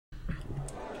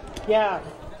Yeah.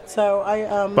 So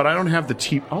But I don't have the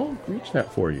tea. I'll reach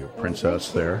that for you,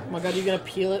 Princess. There. Oh my God, you gonna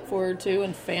peel it for her too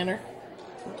and fan her?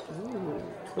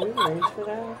 Can we arrange for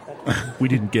that? We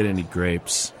didn't get any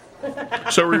grapes.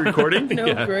 So we're recording? No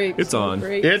Yeah, grapes. it's no on.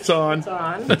 grapes. It's on. It's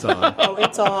on. It's on. Oh,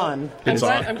 it's on. It's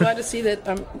on. I'm glad to see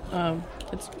that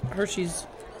it's Hershey's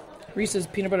Reese's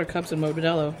peanut butter cups and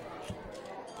Modelo.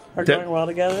 Are That- going well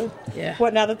together? Yeah.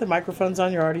 What, now that the microphone's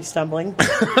on, you're already stumbling?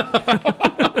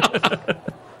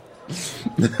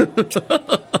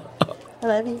 I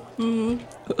love you.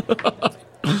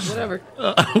 Whatever.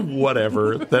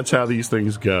 Whatever. That's how these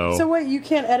things go. So wait, you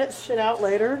can't edit shit out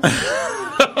later? So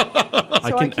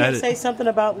I can can't edit. say something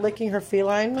about licking her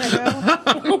feline right now?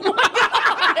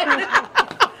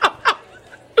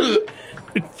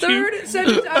 Third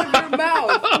sentence out of your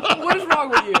mouth. What is wrong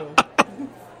with you?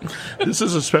 This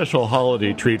is a special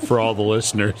holiday treat for all the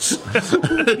listeners,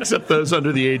 except those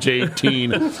under the age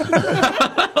 18.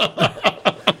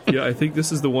 Yeah, I think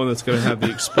this is the one that's going to have the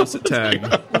explicit tag,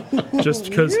 just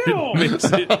because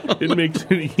it makes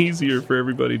it easier for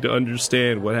everybody to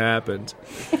understand what happened.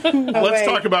 Let's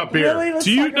talk about beer. Really? Let's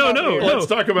Do you? talk No, about no, beer. no. Let's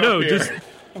talk about beer.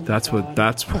 That's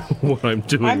what I'm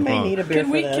doing I may wrong. need a beer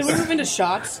Can we for this. move into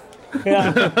shots?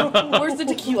 Yeah. Where's the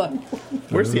tequila?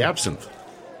 Where's the absinthe?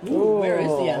 Where is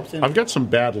the absinthe? I've got some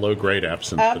bad low-grade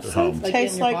absinthe at home. Absinthe Like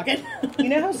tastes in your like... pocket? You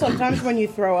know how sometimes when you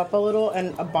throw up a little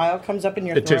and a bile comes up in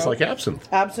your It throat? tastes like absinthe.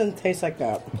 Absinthe tastes like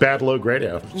that. Bad low-grade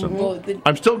absinthe. Well, the-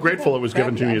 I'm still grateful it was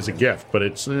given to me as a gift, but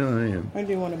it's... yeah. I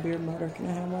do want a beer motor. Can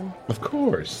I have one? Of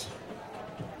course.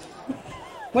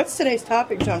 What's today's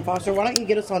topic, John Foster? Why don't you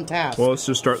get us on task? Well, let's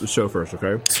just start the show first,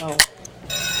 okay? Oh.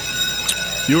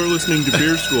 You're listening to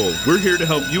Beer School. We're here to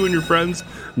help you and your friends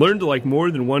learn to like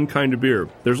more than one kind of beer.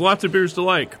 There's lots of beers to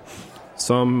like.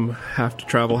 Some have to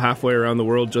travel halfway around the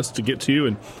world just to get to you,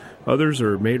 and others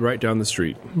are made right down the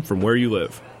street from where you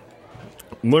live.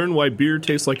 Learn why beer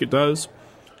tastes like it does,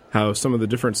 how some of the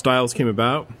different styles came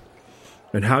about,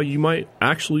 and how you might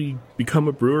actually become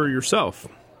a brewer yourself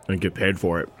and get paid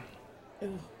for it.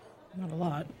 not a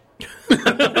lot.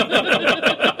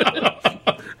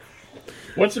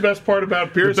 What's the best part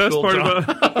about beer school, John?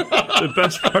 The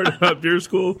best part about Beer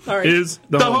School right. is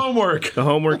The homework. The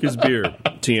homework is beer.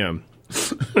 TM.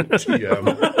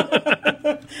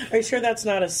 TM. Are you sure that's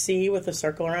not a C with a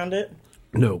circle around it?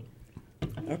 No.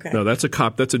 Okay. No, that's a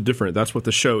cop. That's a different. That's what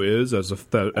the show is as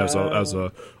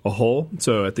a whole.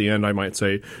 So at the end, I might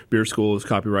say Beer School is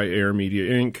copyright Air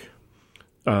Media Inc.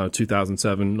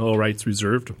 2007. All rights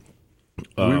reserved.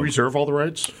 We reserve all the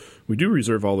rights? We do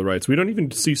reserve all the rights. We don't even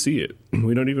CC it.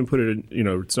 We don't even put it in,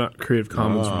 it's not Creative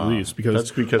Commons release because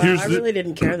That's because I really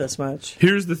didn't care this much.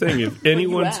 here's the thing: if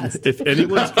asked.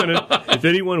 if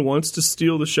anyone wants to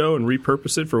steal the show and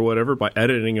repurpose it for whatever by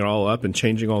editing it all up and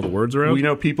changing all the words around, we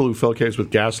know people who fill cakes with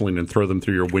gasoline and throw them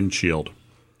through your windshield.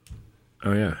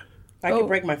 oh yeah, I could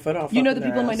break my foot off. You know up the in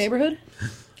people in their my ass. neighborhood?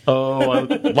 Oh,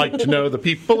 I'd like to know the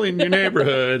people in your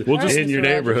neighborhood. We'll just- in your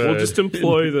neighborhood.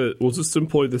 we'll just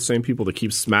employ the same people that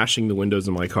keep smashing the windows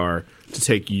in my car to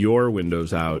take your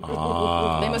windows out.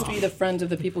 They must be the friends of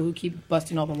the people who keep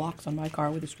busting all the locks on my car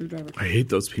with a screwdriver. I hate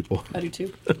those people. I do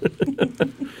too. But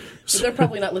they're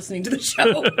probably not listening to the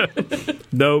show.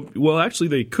 No, well, actually,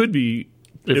 they could be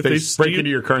if they break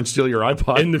into your car and steal your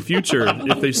iPod. in the future.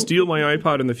 If they steal my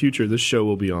iPod in the future, this show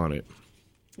will be on it.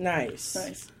 Nice.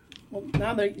 Nice. Well,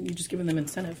 now you're just giving them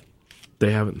incentive.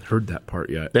 They haven't heard that part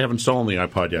yet. They haven't stolen the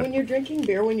iPod When yet. you're drinking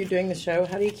beer when you're doing the show,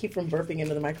 how do you keep from burping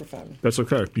into the microphone? That's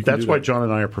okay. You can That's do why that. John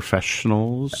and I are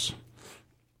professionals.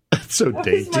 That's so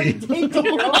dainty.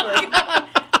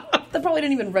 That probably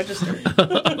didn't even register.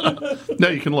 No,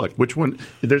 you can look. Which one?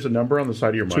 There's a number on the side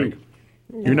of your mic.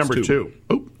 You're number Two. 2.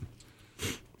 Oh,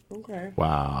 Okay.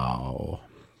 wow.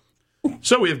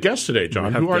 So we have guests today, John.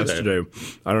 I have Who are guests they? today.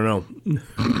 I don't know.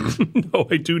 No,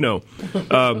 I do know.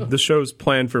 The show's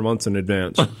planned for months in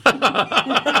advance.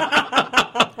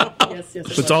 Yes.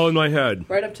 It's all in my head.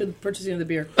 Right up to the purchasing of the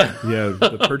beer. Yeah,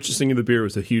 the purchasing of the beer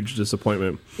was a huge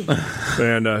disappointment,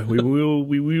 and we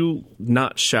will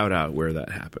not shout out where that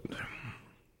happened.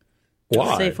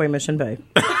 Why? Safeway Mission Bay.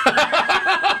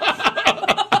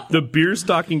 The beer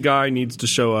stocking guy needs to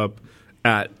show up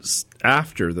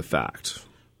after the fact.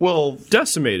 Well,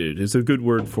 Decimated is a good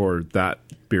word for that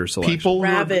beer selection.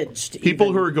 Ravaged. People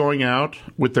even. who are going out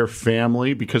with their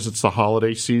family because it's the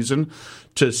holiday season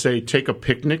to say take a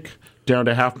picnic down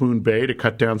to Half Moon Bay to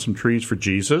cut down some trees for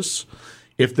Jesus.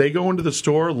 If they go into the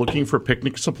store looking for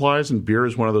picnic supplies and beer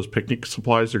is one of those picnic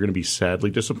supplies, they're going to be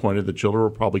sadly disappointed. The children will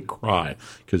probably cry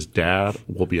because Dad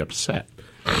will be upset.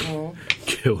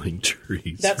 Killing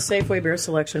trees. That Safeway beer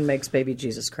selection makes baby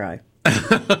Jesus cry.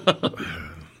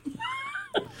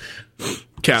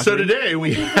 Catherine. So today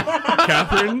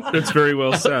Catherine, that's very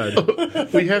well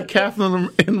said. we have Catherine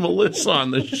and Melissa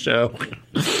on the show.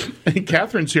 And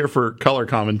Catherine's here for color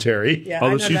commentary. Yeah,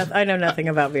 Although I know nothing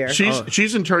about beer.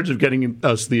 She's in charge of getting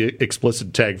us the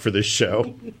explicit tag for this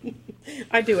show.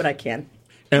 I do what I can.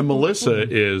 And Melissa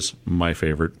is my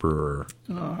favorite brewer.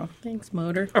 Oh, thanks,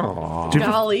 Motor.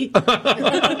 Golly. Do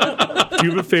you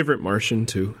have a favorite Martian,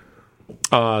 too?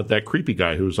 That creepy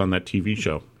guy who was on that TV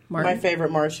show. My Martin.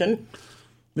 favorite Martian.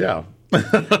 Yeah.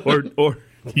 Or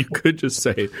you could just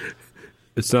say,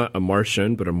 it's not a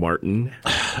Martian, but a Martin.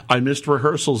 I missed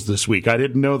rehearsals this week. I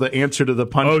didn't know the answer to the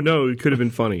pun. Oh, no, it could have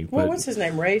been funny. Well, But what's his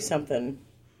name? Ray something.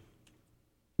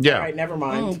 Yeah. All right, never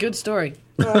mind. Good story.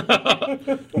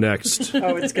 next.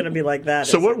 Oh, it's going to be like that.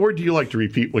 So is what word do you like to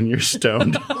repeat when you're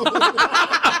stoned?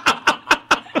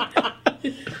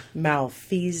 it?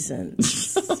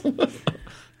 Malfeasance.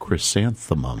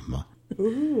 Chrysanthemum.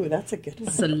 Ooh, that's a good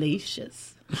one.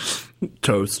 Salacious.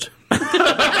 Toast.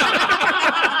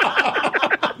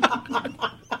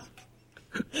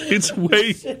 It's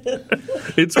way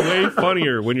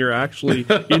funnier when you're actually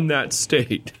in that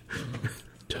state.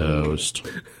 Toast.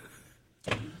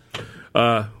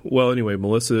 Well, anyway,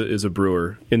 Melissa is a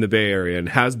brewer in the Bay Area and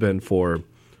has been for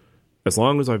as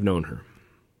long as I've known her.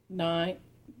 99.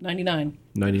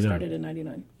 99. Started in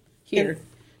 99. Here.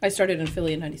 I started in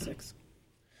Philly in 96.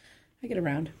 I get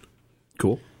around.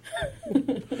 Cool.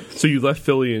 So you left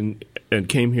Philly and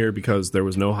came here because there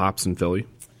was no hops in Philly?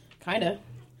 Kind of.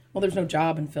 Well, there's no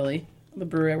job in Philly. The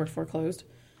brewery I worked for closed.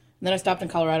 And then I stopped in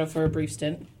Colorado for a brief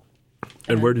stint.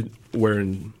 And where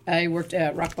in? I worked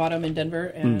at Rock Bottom in Denver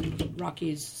and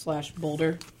Rockies /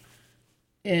 Boulder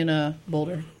in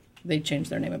Boulder. They change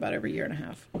their name about every year and a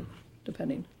half,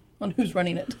 depending on who's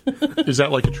running it. Is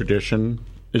that like a tradition?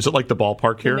 Is it like the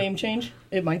ballpark here? Name change?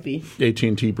 It might be.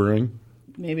 AT&T Brewing?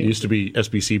 Maybe. It used to be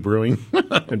SBC Brewing.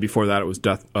 And before that,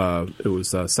 it was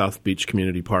South Beach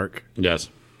Community Park Yes.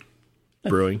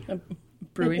 Brewing.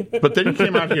 Brewing. But then you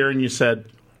came out here and you said,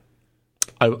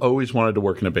 I've always wanted to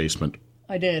work in a basement.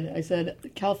 I did. I said,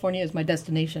 California is my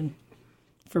destination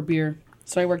for beer.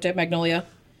 So I worked at Magnolia,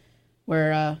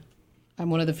 where I'm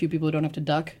one of the few people who don't have to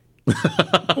duck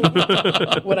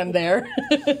when I'm there,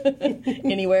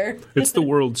 anywhere. It's the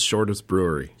world's shortest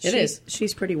brewery. It is.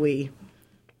 She's pretty wee.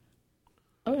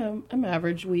 Oh, I'm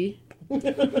average wee. I'm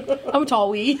a tall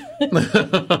wee.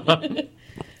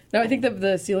 No, I think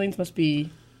the ceilings must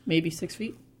be maybe 6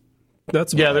 feet.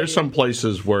 That's Yeah, there's some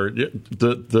places where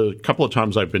the couple of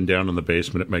times I've been down in the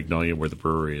basement at Magnolia where the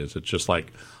brewery is, it's just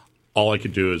like all I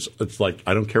could do is it's like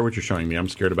I don't care what you're showing me. I'm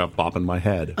scared about bopping my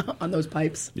head. On those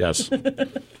pipes. Yes.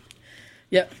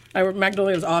 Yeah,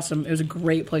 Magnolia was awesome. It was a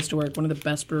great place to work. One of the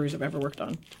best breweries I've ever worked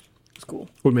on. It's cool.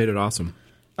 What made it awesome?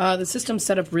 The system's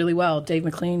set up really well. Dave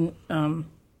McLean,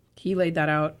 he laid that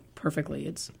out perfectly.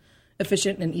 It's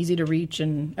efficient and easy to reach,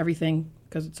 and everything,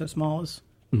 because it's so small, is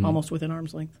almost within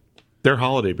arm's length. Their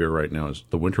holiday beer right now is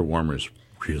the Winter Warmer is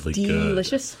really good.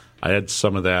 Delicious. I had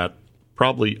some of that.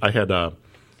 Probably I had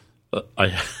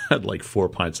like 4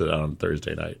 pints of that on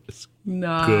Thursday night. It's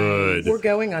Nice. good. We're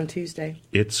going on Tuesday.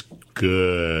 It's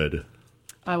good.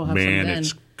 I will have Man, some then.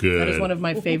 it's good. That is one of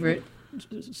my favorite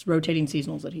rotating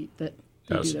seasonals that they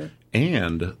Yes. do there.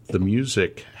 And the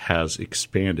music has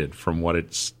expanded from what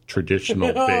its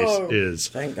traditional base is.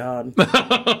 Thank God.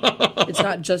 It's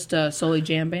not just a solely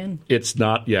jam band. It's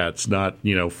not,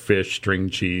 fish, string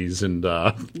cheese, and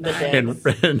Dead. and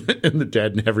the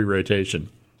Dead in every rotation.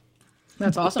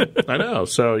 That's awesome. I know.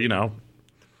 So,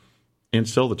 and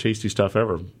still the tasty stuff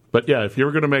ever. But yeah, if you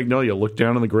ever go to Magnolia, look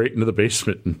down in the grate into the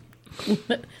basement.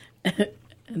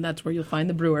 And that's where you'll find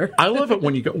the brewer. I love it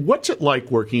when you go. What's it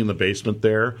like working in the basement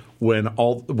there when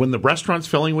the restaurant's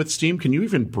filling with steam? Can you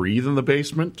even breathe in the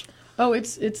basement? Oh,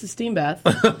 it's a steam bath.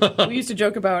 We used to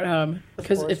joke about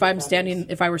because if I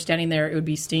were standing there, it would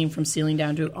be steam from ceiling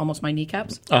down to almost my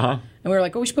kneecaps. Uh-huh. And we were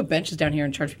like, we should put benches down here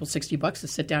and charge people $60 to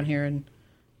sit down here and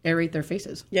aerate their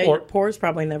faces. Yeah, your pores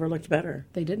probably never looked better.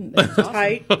 They didn't. It was awesome.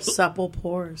 Tight, supple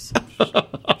pores.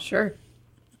 Sure.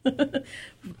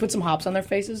 Put some hops on their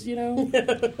faces,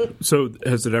 So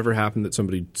has it ever happened that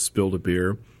somebody spilled a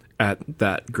beer at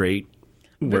that grate?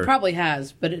 It probably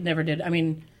has, but it never did. I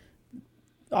mean,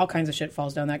 all kinds of shit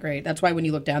falls down that grate. That's why when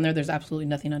you look down there, there's absolutely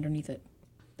nothing underneath it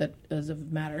that is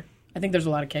of matter. I think there's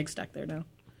a lot of kegs stuck there now.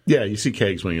 Yeah, you see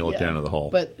kegs when you look down at the hole.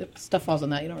 But if stuff falls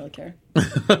on that, you don't really care.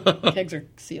 Kegs are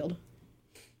sealed.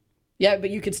 Yeah,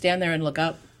 but you could stand there and look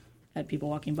up at people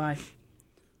walking by.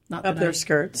 Not Up that their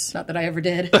skirts. Not that I ever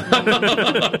did.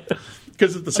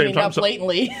 Because at the same time, not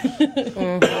blatantly.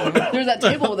 There's that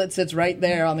table that sits right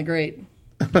there on the grate.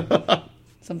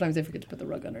 Sometimes they forget to put the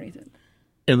rug underneath it.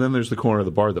 And then there's the corner of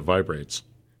the bar that vibrates.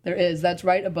 There is. That's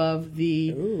right above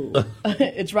the.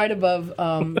 It's right above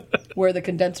where the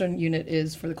condenser unit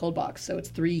is for the cold box. So it's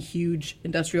 3 huge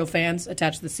industrial fans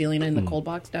attached to the ceiling in the cold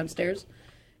box downstairs,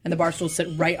 and the bar stools sit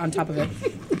right on top of it.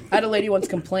 I had a lady once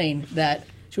complain that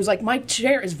she was like, "My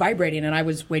chair is vibrating," and I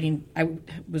was waiting. I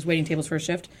was waiting tables for a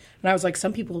shift, and I was like,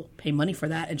 "Some people pay money for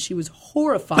that," and she was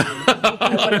horrified at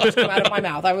what had just come out of my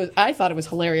mouth. I thought it was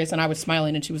hilarious, and I was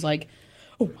smiling, and she was like,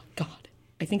 "Oh my god."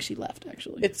 I think she left,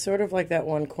 actually. It's sort of like that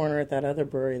one corner at that other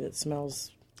brewery that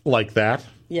smells... Like that?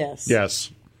 Yes.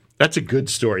 Yes. That's a good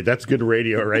story. That's good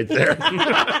radio right there.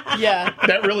 Yeah.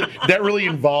 That really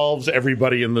involves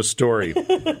everybody in the story.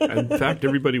 In fact,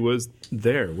 everybody was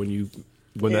there when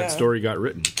that story got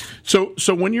written. So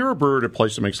when you're a brewer at a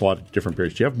place that makes a lot of different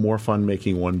beers, do you have more fun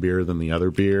making one beer than the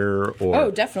other beer? Or? Oh,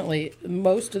 definitely.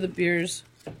 Most of the beers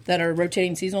that are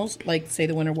rotating seasonals, like, say,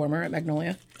 the Winter Warmer at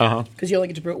Magnolia, because you only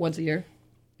get to brew it once a year,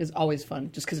 is always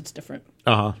fun, just because it's different.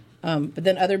 But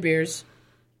then other beers,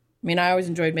 I mean, I always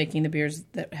enjoyed making the beers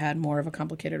that had more of a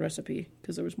complicated recipe,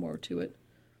 because there was more to it.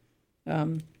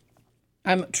 I'm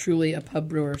truly a pub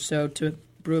brewer, so to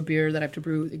brew a beer that I have to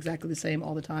brew exactly the same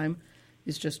all the time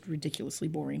is just ridiculously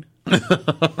boring.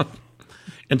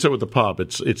 And so with the pub,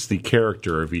 it's the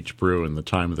character of each brew and the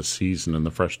time of the season and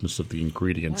the freshness of the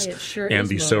ingredients and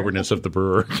the soberness of the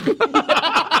brewer.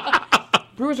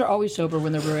 Brewers are always sober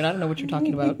when they're brewing. I don't know what you're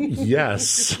talking about.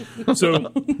 Yes.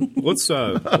 So let's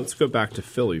go back to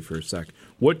Philly for a sec.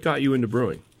 What got you into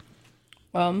brewing?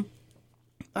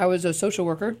 I was a social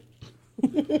worker.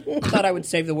 Thought I would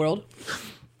save the world.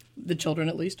 The children,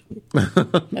 at least.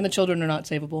 And the children are not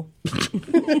savable.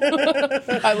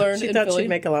 I learned She in thought Philly. she'd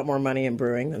make a lot more money in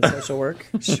brewing than social work.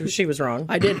 She was wrong.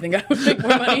 I did think I would make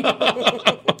more money.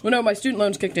 Well, no, my student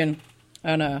loans kicked in,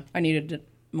 and I needed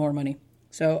more money.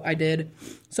 So I did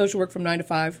social work from 9 to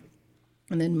 5.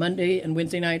 And then Monday and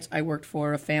Wednesday nights, I worked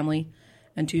for a family.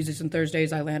 And Tuesdays and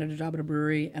Thursdays, I landed a job at a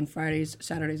brewery. And Fridays,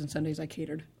 Saturdays, and Sundays, I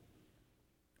catered.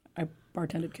 I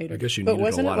bartended, catered. I guess you But needed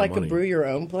wasn't a it lot like of money. a brew your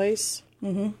own place?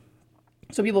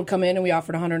 So people would come in, and we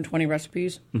offered 120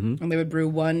 recipes. And they would brew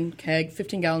one keg,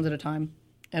 15 gallons at a time.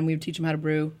 And we would teach them how to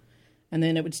brew. And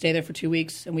then it would stay there for 2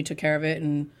 weeks, and we took care of it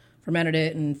and fermented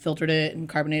it and filtered it and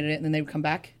carbonated it. And then they would come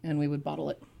back, and we would bottle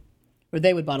it. Or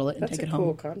they would bottle it and That's take a it cool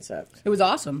home. concept. It was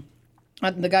awesome.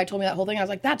 The guy told me that whole thing. I was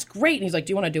like, that's great. And he's like,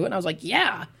 do you want to do it? And I was like,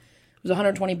 yeah. It was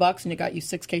 $120, and it got you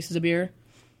 6 cases of beer.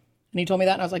 And he told me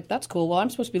that, and I was like, that's cool. Well, I'm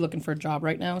supposed to be looking for a job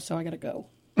right now, so I got to go.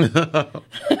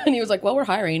 And he was like, well, we're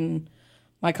hiring.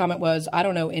 My comment was, I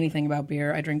don't know anything about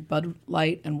beer. I drink Bud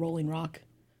Light and Rolling Rock,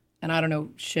 and I don't know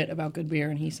shit about good beer.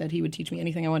 And he said he would teach me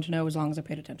anything I wanted to know as long as I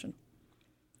paid attention.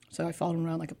 So I followed him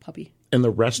around like a puppy. And the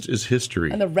rest is history.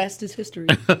 And the rest is history.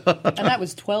 And that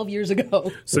was 12 years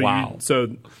ago. So Wow.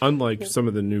 So unlike some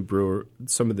of the new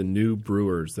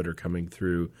brewers that are coming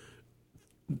through,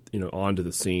 onto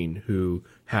the scene who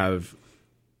have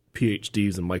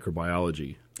PhDs in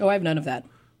microbiology. Oh, I have none of that.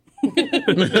 Not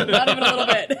even a little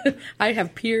bit. I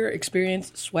have peer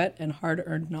experience, sweat, and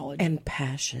hard-earned knowledge. And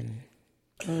passion.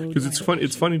 Because it's fun.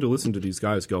 It's funny to listen to these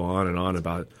guys go on and on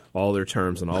about all their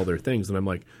terms and all their things, and I'm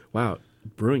like, wow,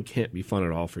 brewing can't be fun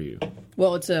at all for you.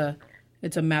 Well, it's a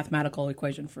mathematical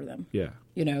equation for them. Yeah.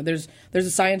 There's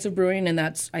a science of brewing, and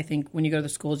that's, I think, when you go to the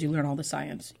schools, you learn all the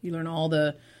science. You learn all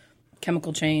the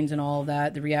chemical chains and all of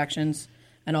that, the reactions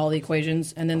and all the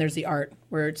equations, and then there's the art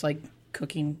where it's like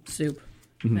cooking soup,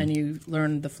 and you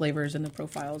learn the flavors and the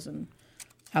profiles and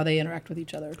how they interact with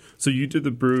each other. So you did the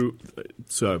brew.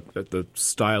 So the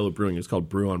style of brewing is called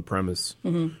brew on premise,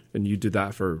 and you did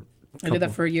that for. I did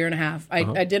that for a year and a half.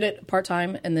 I did it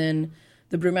part-time, and then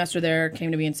the brewmaster there came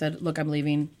to me and said, look, I'm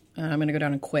leaving. I'm going to go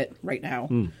down and quit right now.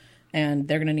 And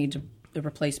they're going to need to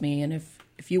replace me. And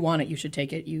if you want it, you should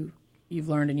take it. You've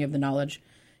learned and you have the knowledge.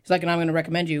 He's like, and I'm going to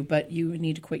recommend you, but you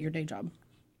need to quit your day job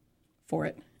for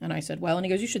it. And I said, well, and he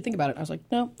goes, you should think about it. I was like,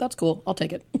 no, that's cool. I'll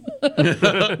take it.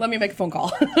 Let me make a phone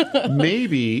call.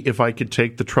 Maybe if I could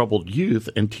take the troubled youth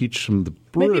and teach them the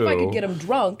brew. Maybe if I could get them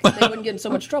drunk, they wouldn't get in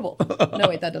so much trouble. No,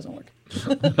 wait, that doesn't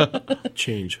work.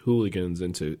 Change hooligans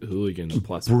into hooligan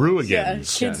plus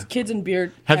Brewigans. Yeah, kids and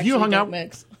beer. Have you actually hung don't out?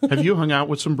 Mix. Have you hung out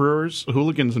with some brewers,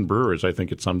 hooligans, and brewers? I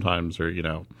think it sometimes are.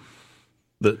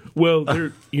 Well,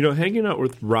 hanging out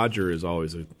with Roger is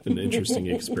always an interesting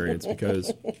experience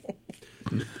because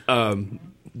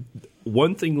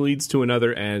one thing leads to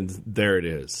another, and there it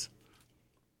is.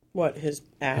 What, his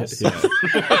ass? Yeah.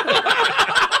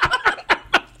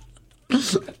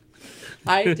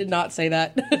 I did not say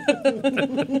that.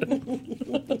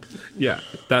 Yeah,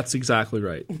 that's exactly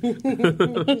right.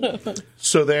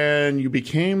 So then you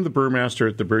became the brewmaster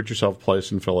at the Brew It Yourself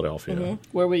place in Philadelphia.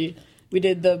 Where we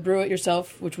did the brew it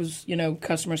yourself, which was,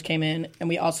 customers came in, and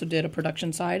we also did a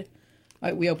production side.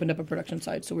 We opened up a production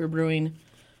side, so we were brewing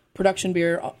production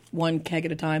beer one keg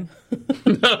at a time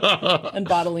and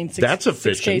bottling That's six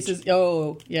efficient. cases.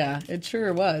 Oh, yeah, it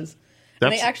sure was.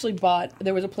 And they actually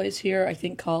there was a place here, I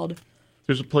think, called...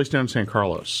 There's a place down in San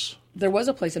Carlos. There was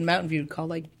a place in Mountain View called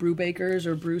like Brew Bakers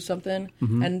or Brew something,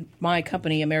 and my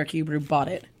company, America Brew, bought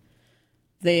it.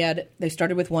 They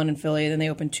started with one in Philly, then they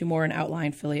opened two more in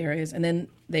outlying Philly areas, and then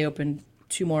they opened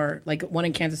two more, like one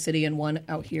in Kansas City and one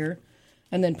out here,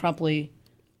 and then promptly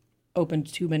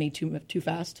opened too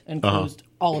fast and closed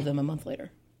all of them a month later.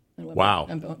 And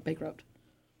went bankrupt.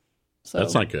 So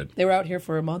That's not good. They were out here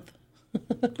for a month.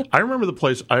 I remember the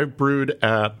place I brewed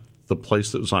at, the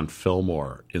place that was on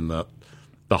Fillmore in the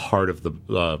heart of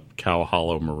the Cow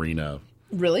Hollow Marina.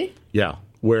 Really? Yeah.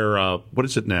 Where, what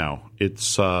is it now?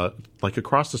 It's like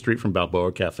across the street from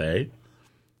Balboa Cafe.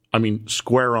 I mean,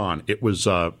 square on. It was,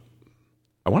 I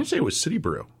want to say it was City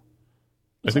Brew.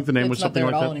 I think the name was something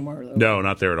like that. It's not there at all anymore, though. No,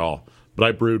 not there at all. But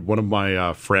I brewed one of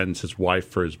my friends, his wife,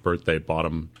 for his birthday, bought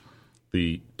him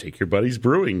the Take Your Buddies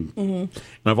Brewing. And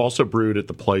I've also brewed at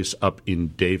the place up in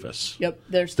Davis. Yep,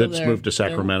 they're still That's there. moved to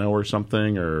Sacramento or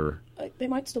something, or... They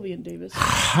might still be in Davis.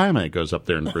 Jaime goes up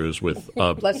there and brews with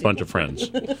a bunch of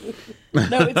friends. No,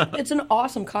 it's an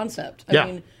awesome concept. I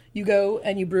mean, you go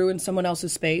and you brew in someone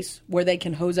else's space where they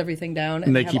can hose everything down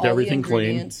and they have keep all everything the clean.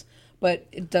 ingredients, but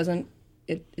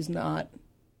it is not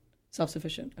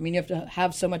self-sufficient. I mean, you have to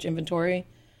have so much inventory.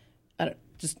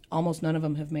 Just almost none of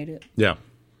them have made it. Yeah.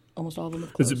 Almost all of them have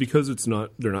Is closed. it because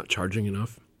they're not charging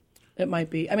enough? It might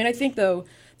be. I mean, I think, though,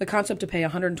 the concept to pay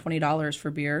 $120 for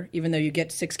beer, even though you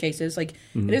get 6 cases, it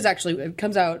is actually, it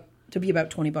comes out to be about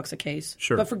 $20 a case.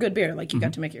 Sure. But for good beer, you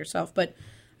got to make it yourself. But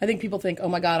I think people think, oh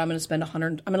my God, I'm going to spend I'm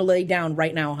going to lay down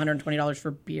right now $120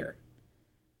 for beer.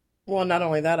 Well, not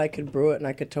only that, I could brew it and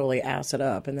I could totally ass it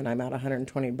up, and then I'm out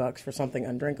 $120 for something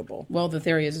undrinkable. Well, the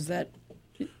theory is that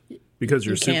Because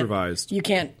you're you can't- supervised. You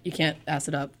can't ass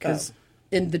it up because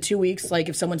in the 2 weeks,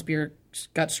 if someone's beer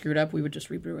got screwed up, we would just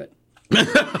rebrew it.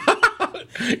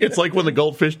 It's like when the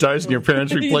goldfish dies and your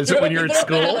parents replace it when you're at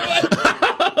school.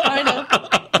 Kind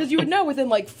of. Because you would know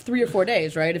within 3 or 4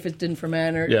 days, right? If it didn't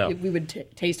ferment, or if we would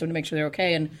taste them to make sure they're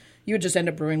okay, and you would just end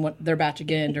up brewing their batch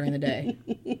again during the day.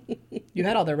 You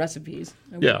had all their recipes.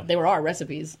 Yeah. They were our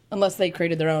recipes, unless they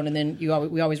created their own, and then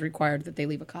we always required that they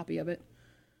leave a copy of it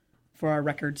for our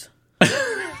records.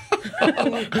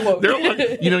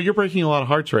 You're breaking a lot of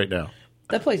hearts right now.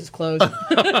 That place is closed.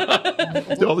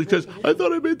 All because I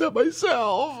thought I made that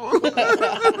myself.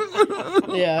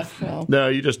 Yeah. Well. No,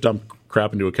 you just dump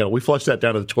crap into a kettle. We flush that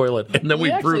down to the toilet, and then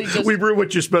we brew. We brew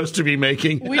what you're supposed to be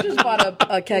making. We just bought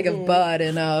a keg of Bud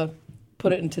and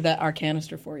put it into our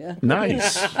canister for you.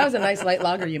 Nice. That was a nice light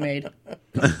lager you made.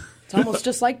 It's almost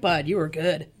just like Bud. You were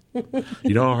good.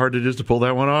 You know how hard it is to pull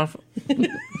that one off?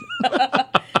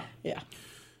 Yeah.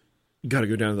 You got to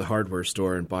go down to the hardware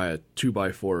store and buy a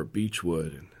 2x4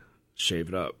 beechwood and shave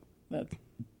it up.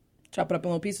 Chop it up in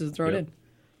little pieces and throw it in.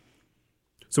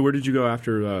 So where did you go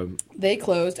after? They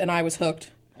closed, and I was hooked.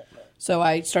 So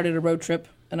I started a road trip,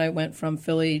 and I went from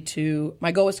Philly to...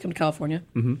 My goal was to come to California,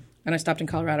 and I stopped in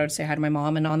Colorado to say hi to my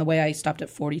mom, and on the way I stopped at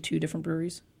 42 different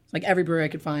breweries. Every brewery I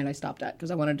could find, I stopped at,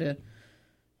 because I wanted to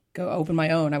go open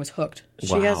my own. I was hooked.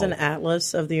 She has an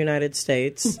atlas of the United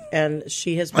States, and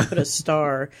she has put a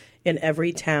star in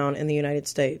every town in the United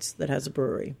States that has a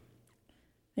brewery.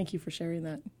 Thank you for sharing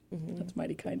that. That's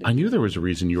mighty kind of I knew there was a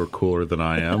reason you were cooler than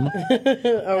I am.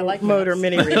 I like motor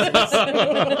many reasons.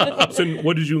 So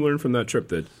what did you learn from that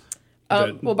trip?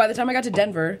 Well, by the time I got to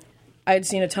Denver, I had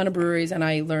seen a ton of breweries, and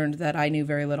I learned that I knew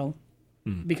very little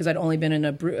because I'd only been in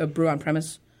a brew on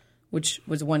premise, which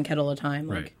was one kettle at a time.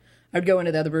 Right. I'd go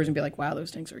into the other breweries and be like, wow, those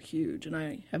things are huge, and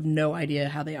I have no idea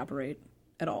how they operate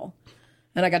at all.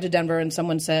 And I got to Denver, and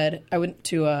someone said, I went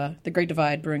to the Great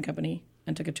Divide Brewing Company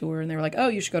and took a tour, and they were like, oh,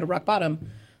 you should go to Rock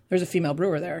Bottom. There's a female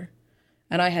brewer there.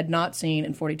 And I had not seen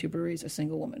in 42 breweries a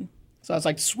single woman. So I was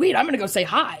like, sweet, I'm going to go say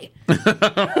hi.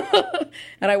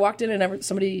 And I walked in,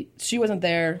 and she wasn't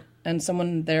there, and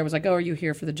someone there was like, oh, are you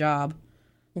here for the job?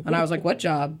 And I was like, what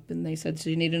job? And they said, so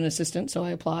you need an assistant, so I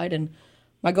applied, and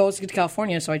my goal was to get to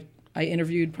California, so I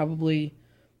interviewed probably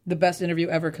the best interview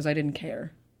ever because I didn't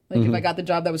care. If I got the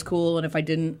job, that was cool, and if I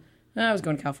didn't, I was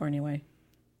going to California anyway.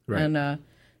 Right. And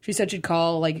she said she'd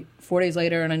call 4 days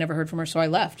later, and I never heard from her, so I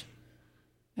left.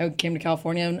 I came to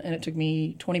California, and it took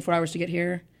me 24 hours to get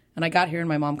here, And I got here and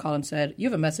my mom called and said, "You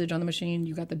have a message on the machine.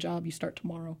 You got the job. You start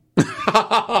tomorrow."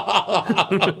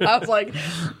 I was like,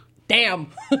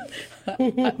 damn.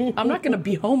 I'm not going to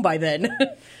be home by then.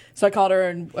 So I called her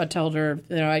and I told her,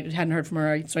 I hadn't heard from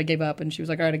her. So I gave up and she was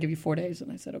like, "All right, I'll give you 4 days."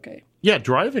 And I said, okay. Yeah,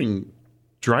 driving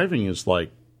is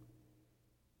like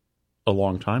a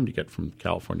long time to get from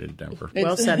California to Denver.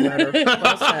 Well said, Murder.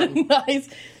 Well said. Nice.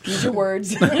 Use your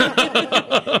words.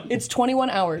 It's 21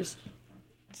 hours.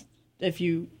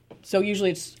 So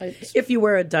usually it's If you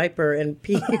wear a diaper and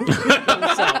pee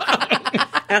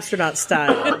astronaut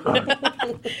style.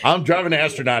 I'm driving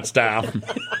astronaut style.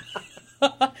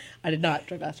 I did not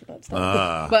drive astronaut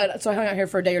stuff. But so I hung out here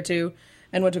for a day or two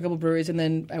and went to a couple breweries, and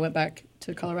then I went back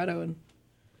to Colorado and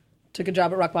took a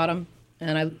job at Rock Bottom,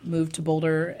 and I moved to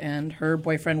Boulder, and her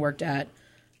boyfriend worked at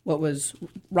what was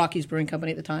Rocky's Brewing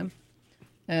Company at the time.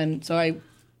 And so I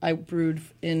brewed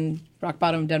in Rock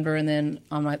Bottom, Denver, and then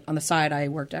on the side I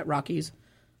worked at Rocky's.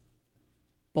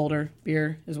 Boulder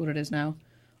beer is what it is now,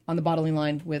 on the bottling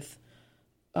line with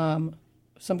some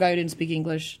guy who didn't speak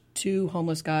English, 2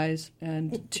 homeless guys,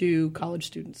 and 2 college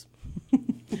students.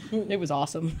 It was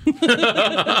awesome.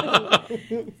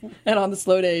 And on the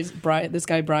slow days, this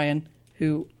guy Brian,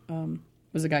 who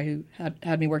was the guy who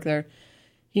had me work there,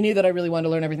 he knew that I really wanted to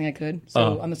learn everything I could.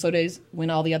 So on the slow days, when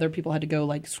all the other people had to go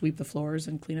like sweep the floors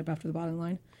and clean up after the bottling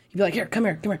line, he'd be like, "Here, come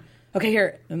here. Okay,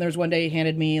 here." And there was one day he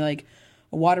handed me like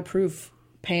a waterproof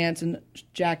pants and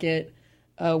jacket,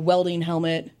 a welding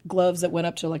helmet, gloves that went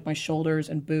up to like my shoulders,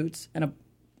 and boots, and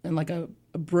like a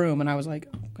broom. And I was like,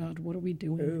 "Oh God, what are we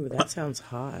doing?" Ooh, that sounds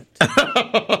hot.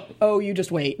 Oh, you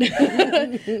just wait.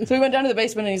 So we went down to the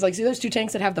basement, and he's like, "See those 2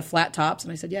 tanks that have the flat tops?"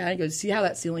 And I said, "Yeah." And he goes, "See how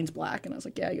that ceiling's black?" And I was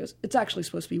like, "Yeah." He goes, "It's actually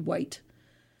supposed to be white."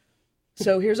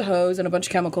 So here's a hose and a bunch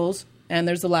of chemicals, and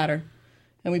there's the ladder.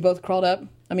 And we both crawled up.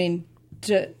 I mean,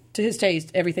 to his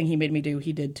taste, everything he made me do,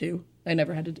 he did too. I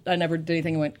never did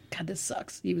anything and went, "God, this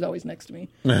sucks." He was always next to me.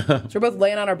 So we're both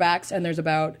laying on our backs, and there's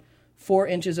about 4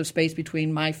 inches of space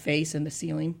between my face and the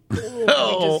ceiling. We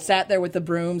just sat there with the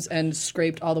brooms and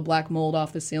scraped all the black mold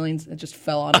off the ceilings. It just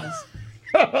fell on us.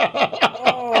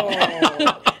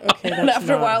 Okay, And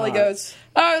after a while, he goes,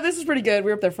 "Oh, this is pretty good."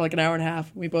 We were up there for like an hour and a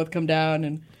half. We both come down,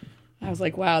 and I was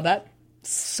like, "Wow, that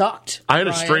sucked." I had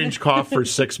a Brian. strange cough for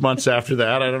 6 months after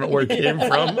that. I don't know where it came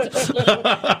from.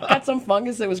 Had some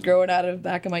fungus that was growing out of the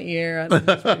back of my ear. I don't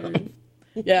know, it was weird.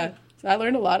 Yeah, so I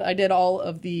learned a lot. I did all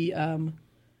of the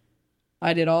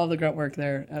grunt work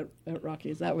there at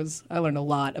Rocky's. I learned a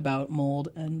lot about mold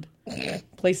and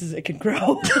places it can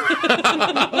grow.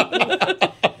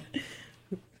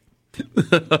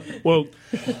 Well,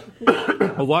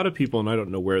 a lot of people, and I don't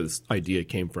know where this idea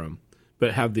came from,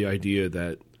 but have the idea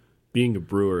that being a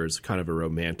brewer is kind of a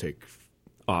romantic,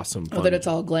 awesome, fun. Oh, that it's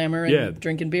all glamour and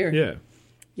drinking beer. Yeah.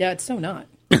 Yeah, it's so not.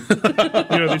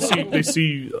 They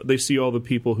see all the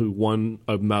people who won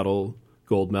a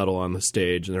gold medal on the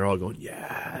stage, and they're all going,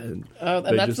 "Yeah." And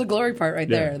that's the glory part right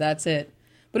there. That's it.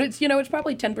 But it's it's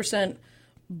probably 10%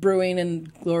 brewing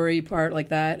and glory part like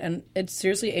that, and it's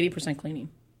seriously 80% cleaning.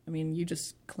 I mean, you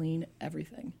just clean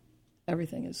everything.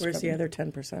 Everything is. Where's the scrubbing. other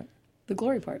 10%? The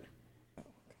glory part.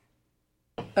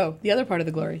 Oh, the other part of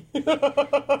the glory.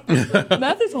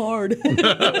 Math is hard.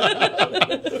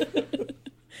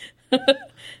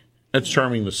 That's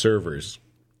charming the servers.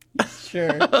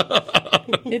 Sure.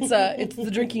 It's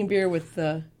the drinking beer with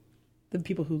the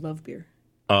people who love beer.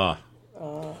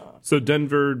 So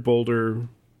Denver, Boulder,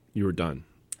 you were done.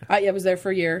 I was there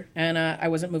for a year, and I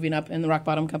wasn't moving up in the Rock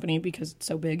Bottom company because it's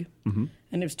so big, and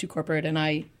it was too corporate. And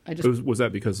I just Was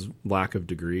that because of lack of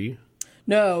degree?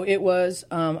 no, it was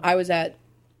I was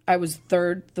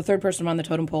the third person on the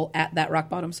totem pole at that Rock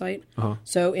Bottom site.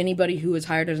 So anybody who was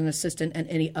hired as an assistant at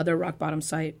any other Rock Bottom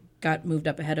site got moved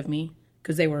up ahead of me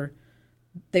because they were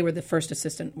the first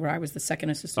assistant, where I was the second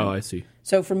assistant. Oh, I see.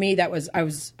 So for me,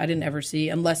 I didn't ever see,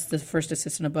 unless the first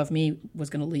assistant above me was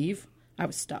going to leave, I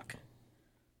was stuck.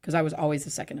 Because I was always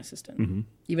the second assistant,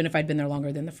 even if I'd been there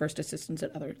longer than the first assistants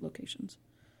at other locations.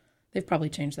 They've probably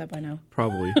changed that by now.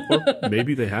 Probably. Or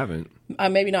maybe they haven't.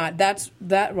 Maybe not.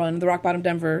 That one, the Rock Bottom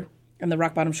Denver and the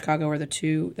Rock Bottom Chicago are the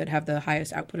 2 that have the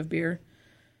highest output of beer.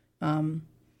 And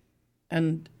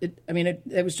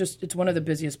it's one of the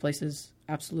busiest places.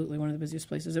 Absolutely one of the busiest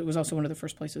places. It was also one of the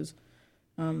first places.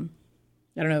 I don't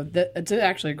know. It's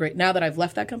actually now that I've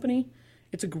left that company,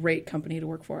 it's a great company to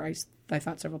work for. I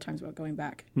thought several times about going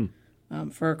back.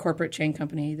 For a corporate chain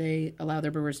company, they allow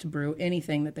their brewers to brew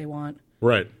anything that they want.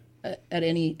 Right. At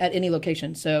any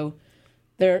location. So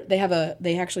they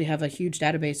actually have a huge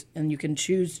database, and you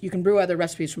can brew other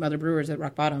recipes from other brewers at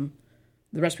Rock Bottom.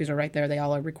 The recipes are right there. They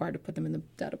all are required to put them in the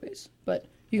database, but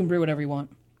you can brew whatever you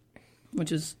want.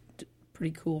 which is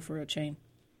pretty cool for a chain.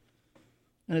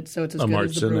 And it's as A good as the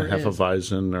Marzen, brewer a is.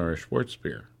 Hefeweizen, or a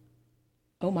Schwarzbier.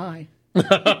 Oh my!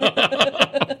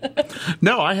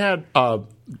 No, I had.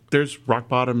 There's Rock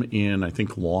Bottom in, I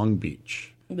think, Long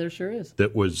Beach. There sure is.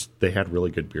 They had really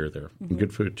good beer there and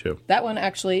good food too. That one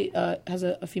actually has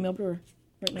a female brewer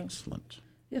right now. Excellent.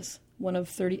 Yes, one of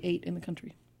 38 in the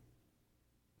country.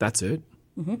 That's it?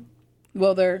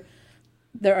 Well, there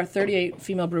are 38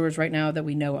 female brewers right now that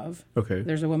we know of. Okay.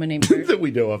 There's a woman named That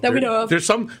we know of. That we know of. There's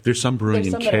some brewing There's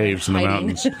in some that are caves in the hiding.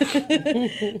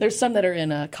 mountains. There's some that are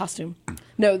in a costume.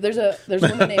 No, there's a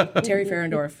woman named Terry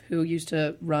Ferendorf who used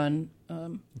to run.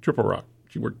 Triple Rock.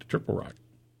 She worked at Triple Rock.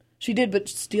 She did, but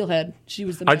Steelhead. She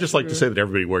was the. I just like to brewer. say that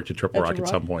everybody worked at Triple At Rock Triple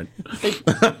at some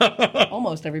point.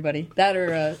 Almost everybody. That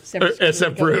or San Francisco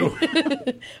Except Brewing Brew.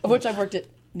 Company, of which I've worked at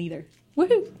neither.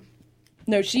 Woohoo!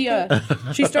 No, she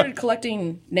started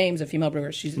collecting names of female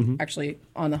brewers. She's actually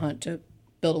on the hunt to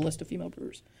build a list of female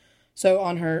brewers. So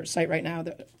on her site right now,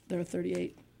 there are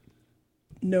 38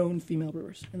 known female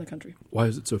brewers in the country. Why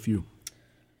is it so few?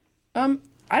 I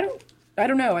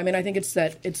don't know. I mean, I think it's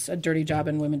that it's a dirty job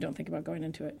and women don't think about going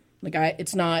into it. Like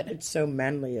it's not. It's so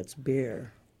manly. It's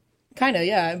beer. Kind of,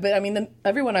 yeah. But I mean,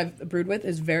 everyone I've brewed with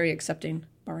is very accepting,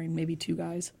 barring maybe two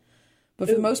guys. But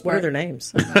for the most part, What are their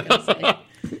names? I'm not gonna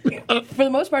say. For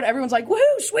the most part, everyone's like,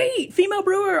 "Woohoo, sweet, female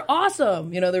brewer,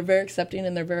 awesome!" You know, they're very accepting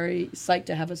and they're very psyched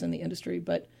to have us in the industry.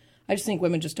 But I just think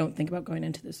women just don't think about going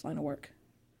into this line of work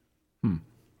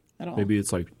at all. Maybe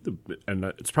it's like, and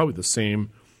it's probably the same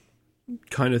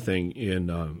kind of thing in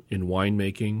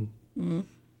winemaking.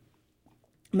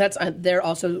 That's they're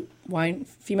also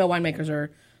female winemakers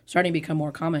are starting to become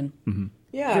more common.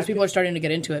 Yeah. Because people are starting to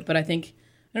get into it. But I think,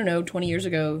 I don't know, 20 years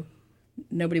ago,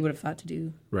 nobody would have thought to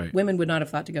do. Right. Women would not have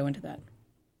thought to go into that.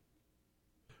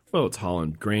 Well, it's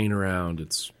hauling grain around.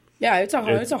 It's It's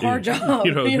a hard job.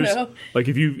 You know, You there's- know? like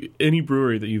if you any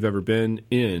brewery that you've ever been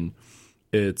in,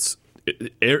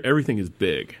 everything is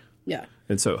big, Yeah.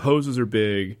 and so hoses are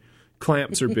big,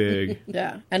 clamps are big.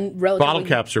 Yeah. And relatively. Bottle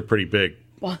caps are pretty big.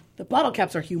 Well, the bottle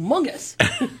caps are humongous.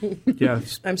 Yeah,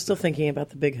 I'm still thinking about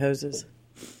the big hoses.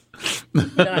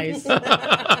 Nice.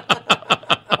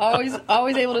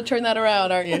 always able to turn that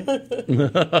around, aren't you?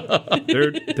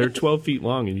 they're 12 feet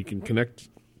long, and you can connect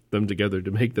them together to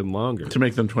make them longer. To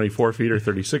make them 24 feet or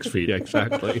 36 feet. Yeah,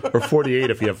 exactly. Or 48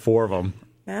 if you have four of them.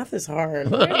 Math is hard.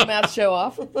 Pretty math show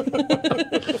off.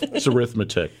 It's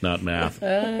arithmetic, not math.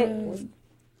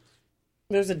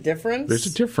 There's a difference. There's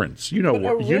a difference. You know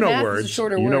math is a words.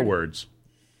 shorter You know word. words.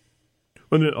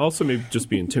 And it also may just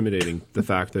be intimidating, the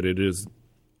fact that it is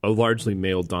a largely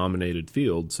male-dominated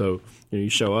field. So you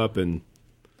show up and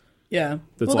Yeah.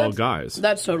 that's all guys.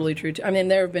 That's totally true, too. I mean,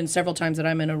 there have been several times that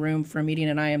I'm in a room for a meeting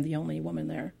and I am the only woman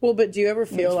there. Well, but do you ever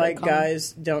feel It's very like common.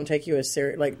 guys don't take you as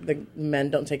serious, like the men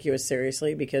don't take you as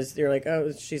seriously because you're like,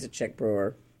 oh, she's a chick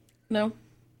brewer. No,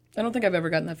 I don't think I've ever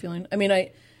gotten that feeling. I mean,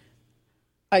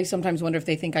 I sometimes wonder if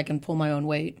they think I can pull my own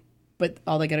weight, but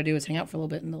all they got to do is hang out for a little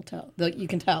bit and they'll tell. You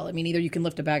can tell. I mean, either you can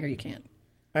lift a bag or you can't.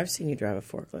 I've seen you drive a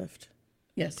forklift.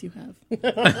 Yes, you have.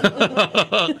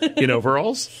 In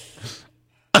overalls?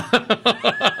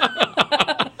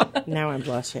 Now I'm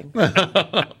blushing.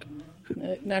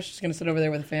 Now she's going to sit over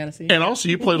there with a fantasy. And also,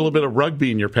 you played a little bit of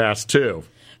rugby in your past, too.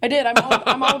 I did.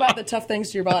 I'm all about the tough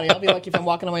things to your body. I'll be lucky if I'm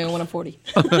walking on my own when I'm 40.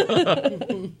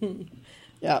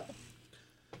 Yeah.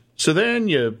 So then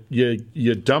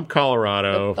you dump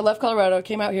Colorado. I left Colorado,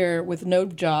 came out here with no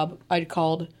job. I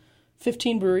called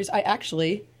 15 breweries. I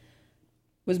actually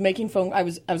was making phone. I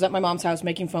was at my mom's house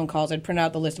making phone calls. I'd print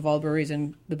out the list of all the breweries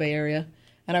in the Bay Area,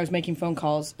 and I was making phone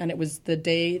calls. And it was the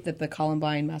day that the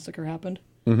Columbine massacre happened.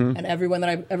 Mm-hmm. And everyone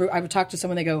that I would talk to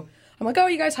someone, they go, I'm like, oh,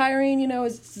 you guys hiring? You know,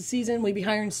 it's the season. We'd be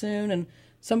hiring soon. And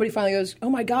somebody finally goes, oh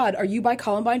my God, are you by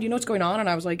Columbine? Do you know what's going on? And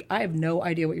I was like, I have no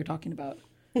idea what you're talking about,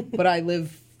 but I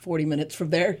live 40 minutes from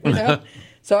there. You know,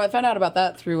 so I found out about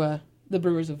that through the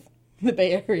brewers of the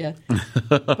Bay Area.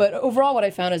 But overall, what I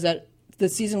found is that the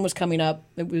season was coming up.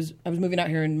 I was moving out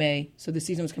here in May, so the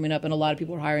season was coming up, and a lot of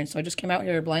people were hiring. So I just came out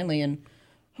here blindly and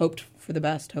hoped for the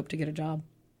best, hoped to get a job,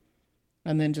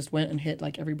 and then just went and hit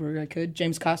like every brewery I could.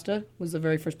 James Costa was the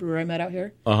very first brewer I met out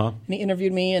here, and he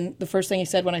interviewed me. And the first thing he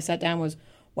said when I sat down was,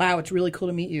 "Wow, it's really cool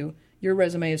to meet you. Your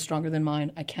resume is stronger than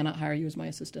mine. I cannot hire you as my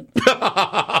assistant." But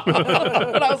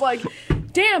I was like,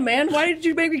 damn, man, why did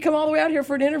you make me come all the way out here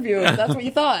for an interview if that's what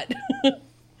you thought?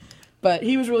 But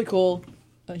he was really cool.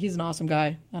 He's an awesome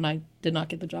guy, and I did not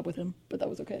get the job with him, but that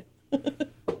was okay.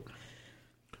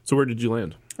 So where did you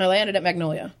land? I landed at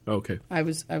Magnolia. Oh, okay. I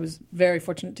was very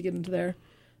fortunate to get into there.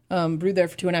 Brewed there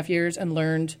for 2.5 years and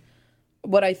learned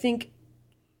what I think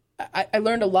I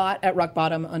learned a lot at Rock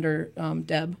Bottom under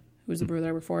Deb, who was the brewer that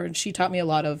I worked for, and she taught me all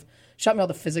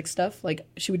the physics stuff. Like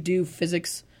she would do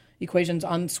physics equations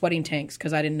on sweating tanks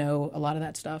because I didn't know a lot of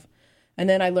that stuff. And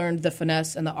then I learned the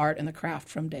finesse and the art and the craft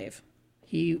from Dave.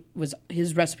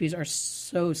 His recipes are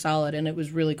so solid, and it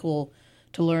was really cool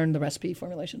to learn the recipe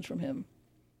formulations from him.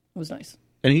 It was nice.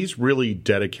 And he's really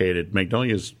dedicated.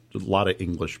 Magnolia's a lot of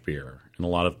English beer and a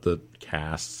lot of the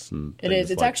casks and it is.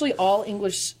 It's actually all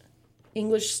English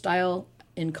style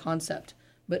in concept,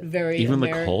 but very the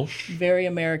Kolsch? Very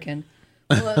American.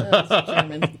 Well, that's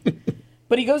German.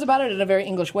 But he goes about it in a very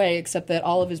English way, except that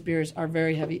all of his beers are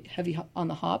very heavy on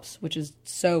the hops, which is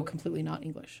so completely not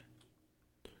English.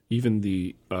 Even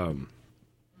the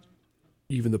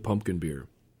pumpkin beer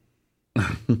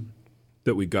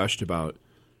that we gushed about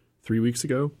 3 weeks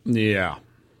ago. Yeah,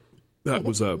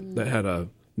 that had a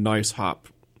nice hop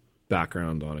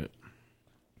background on it.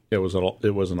 it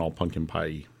wasn't all pumpkin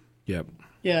pie. Yep.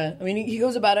 Yeah, I mean, he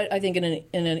goes about it, I think, in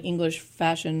an English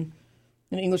fashion,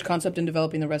 an English concept in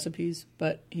developing the recipes.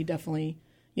 But he definitely,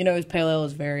 his pale ale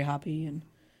is very hoppy,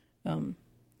 and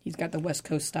he's got the West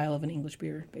Coast style of an English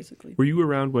beer, basically. Were you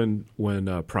around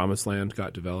when Promised Land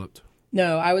got developed?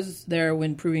 No, I was there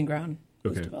when Proving Ground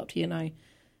was Okay. developed. He and I,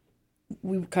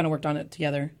 we kind of worked on it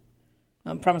together.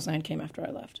 Promised Land came after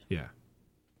I left. Yeah.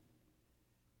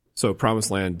 So Promised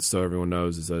Land, so everyone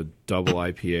knows, is a double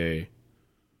IPA,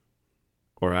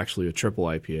 or actually a triple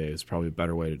IPA is probably a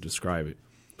better way to describe it.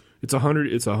 It's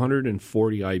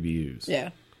 140 IBUs. Yeah,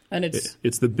 and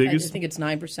It's the biggest. I think it's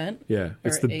 9%. Yeah,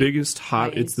 it's or the 8 biggest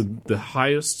hot. It's IBUs. the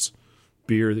highest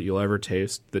beer that you'll ever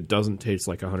taste that doesn't taste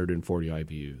like 140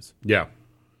 IBUs. Yeah,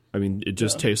 I mean, it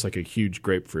just tastes like a huge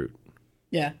grapefruit.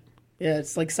 Yeah,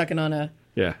 it's like sucking on a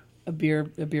Yeah, beer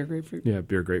grapefruit. yeah,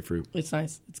 beer grapefruit. It's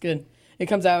nice. It's good. It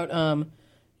comes out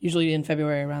usually in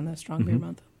February around the Strong Beer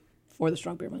Month, for the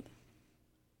Strong Beer Month.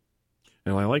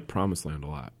 And I like Promised Land a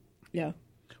lot. Yeah.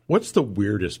 what's the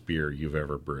weirdest beer you've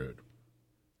ever brewed?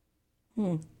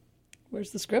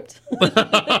 Where's the script?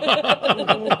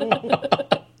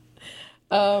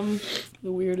 The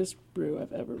weirdest brew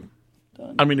I've ever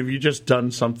done. I mean, have you just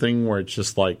done something where it's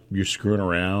just like you're screwing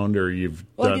around, or you've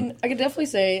done? I can definitely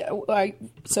say,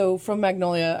 so from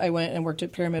Magnolia, I went and worked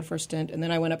at Pyramid for a stint, and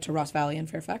then I went up to Ross Valley in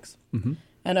Fairfax. Mm-hmm.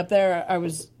 And up there, I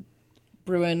was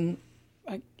brewing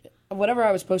whatever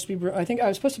I was supposed to be brewing. I think I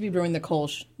was supposed to be brewing the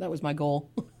Kolsch. That was my goal.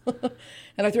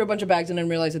 And I threw a bunch of bags in and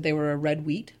realized that they were a red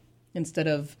wheat instead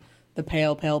of the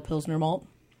pale Pilsner malt.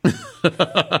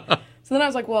 So then I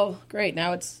was like, well, great.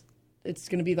 Now it's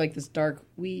going to be like this dark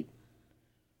wheat.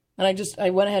 And I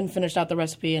went ahead and finished out the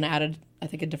recipe and added, I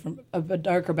think, a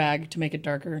darker bag to make it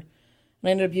darker. And I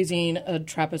ended up using a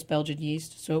Trappist Belgian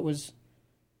yeast. So it was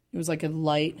like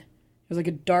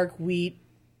a dark wheat,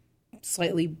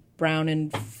 slightly brown in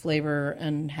flavor,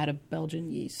 and had a Belgian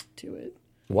yeast to it.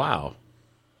 Wow.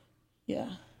 Yeah.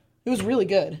 It was really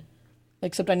good.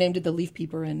 Except I named it the Leaf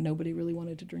Peeper, and nobody really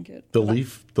wanted to drink it. The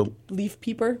Leaf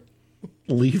Peeper?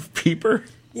 leaf peeper.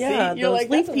 Yeah, See, you're those like,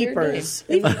 leaf that's a weird peepers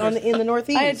in the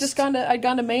Northeast. I'd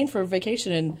gone to Maine for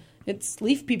vacation, and it's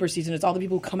leaf peeper season. It's all the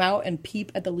people who come out and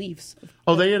peep at the leaves.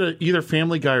 Oh, they had either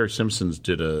Family Guy or Simpsons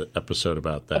did a episode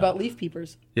about that. About leaf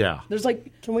peepers. Yeah. There's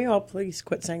like... Can we all please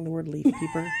quit saying the word leaf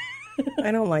peeper?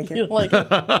 I don't like it. Like,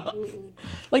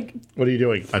 like, What are you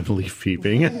doing? I'm leaf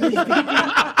peeping.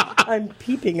 I'm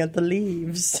peeping at the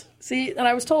leaves. see, and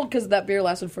I was told, because that beer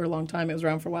lasted for a long time, it was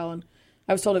around for a while, and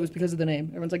I was told it was because of the name.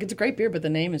 Everyone's like, it's a great beer, but the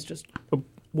name is just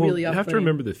really you have to off-putting.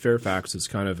 remember that Fairfax is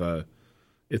kind of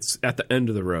it's at the end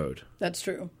of the road. That's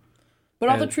true. But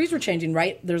all the And- trees were changing,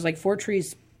 right? There's like 4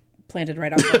 trees planted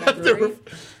right outside that brewery.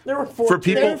 There were 4 For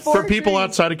people four trees.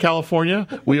 outside of California,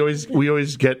 we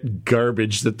always get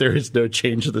garbage that there is no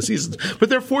change in the seasons. But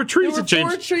there are 4 trees There were that 4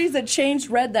 changed. trees that changed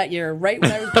red that year, right when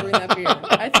I was brewing that beer.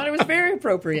 I thought it was very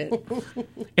appropriate.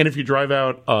 And if you drive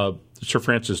out Sir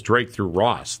Francis Drake through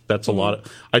Ross, that's a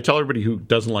lot. I tell everybody who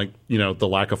doesn't like the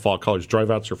lack of fall colors, drive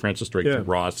out Sir Francis Drake Yeah. through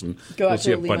Ross, and Go out you'll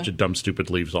see to a Lima. bunch of dumb, stupid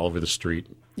leaves all over the street.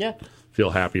 Yeah.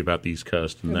 Feel happy about the East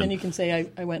Coast, And then you can say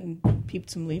I went and peeped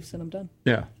some leaves and I'm done.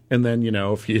 yeah, and then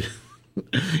if you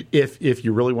if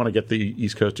you really want to get the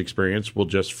East Coast experience, we'll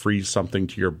just freeze something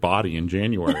to your body in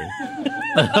January.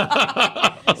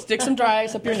 Stick some dry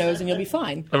ice up your nose and you'll be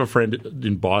fine. I have a friend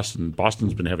in Boston.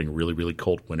 Boston's been having really, really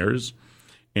cold winters,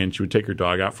 and she would take her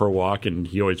dog out for a walk, and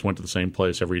he always went to the same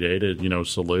place every day to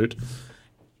salute.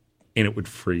 And it would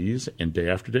freeze, and day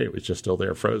after day, it was just still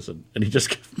there, frozen. And he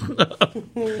just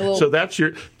so that's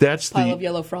pile of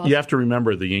yellow frost. You have to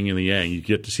remember the yin and the yang. You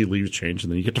get to see leaves change, and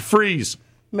then you get to freeze.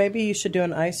 Maybe you should do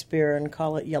an ice beer and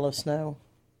call it Yellow Snow.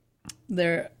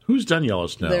 Who's done Yellow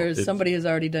Snow? Somebody has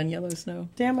already done Yellow Snow.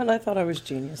 Damn it, I thought I was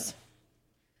genius.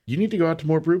 You need to go out to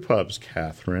more brew pubs,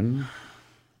 Catherine.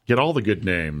 Get all the good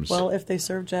names. Well, if they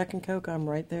serve Jack and Coke, I'm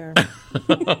right there.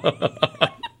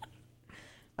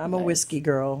 I'm a whiskey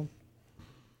girl.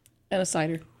 And a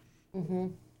cider. Mm-hmm.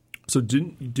 So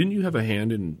didn't you have a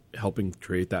hand in helping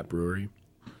create that brewery?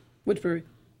 Which brewery?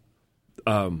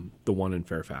 The one in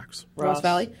Fairfax. Ross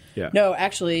Valley? Yeah. No,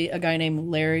 actually, a guy named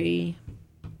Larry.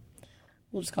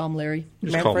 We'll just call him Larry.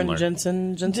 Manfred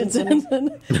Jensen.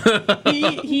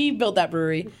 he built that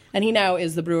brewery, and he now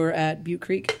is the brewer at Butte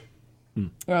Creek.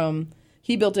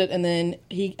 He built it, and then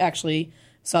he actually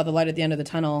saw the light at the end of the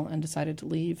tunnel and decided to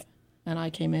leave. And I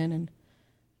came in, and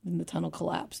then the tunnel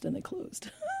collapsed, and they closed.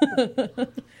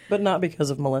 But not because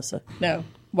of Melissa. No.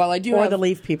 While I do or have the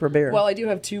Leaf Peeper beer. Well, I do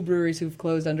have 2 breweries who've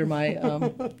closed under my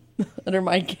under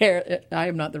my care. I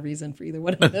am not the reason for either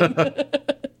one of them.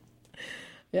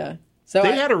 Yeah. So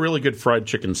they had a really good fried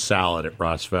chicken salad at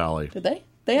Ross Valley. Did they?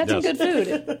 They had some Yes. good food.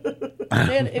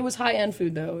 It was high-end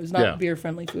food, though. It was not Yeah.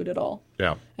 beer-friendly food at all.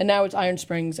 Yeah. And now it's Iron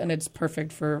Springs, and it's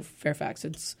perfect for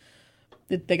Fairfax.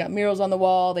 They got murals on the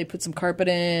wall. They put some carpet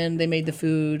in. They made the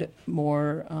food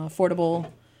more affordable.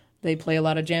 They play a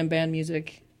lot of jam band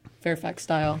music, Fairfax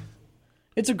style.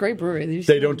 It's a great brewery.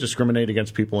 They don't discriminate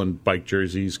against people in bike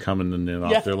jerseys coming in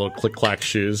off their little click-clack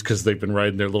shoes because they've been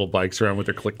riding their little bikes around with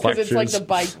their click-clack shoes. Because it's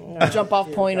like the bike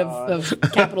jump-off point of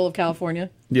capital of California.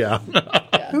 Yeah.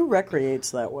 Who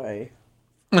recreates that way?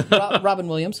 Robin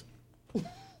Williams.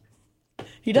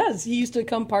 He does. He used to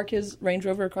come park his Range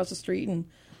Rover across the street and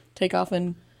take off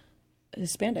in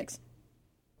his spandex.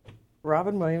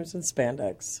 Robin Williams and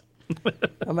spandex.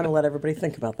 I'm going to let everybody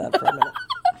think about that for a minute.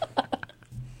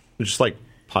 Just like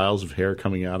piles of hair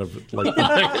coming out of it. Like,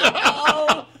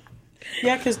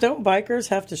 Yeah, because don't bikers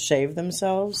have to shave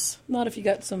themselves? Not if you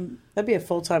got some That'd be a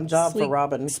full-time job for sleek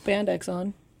Robin. spandex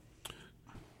on.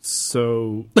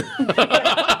 So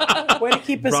Way to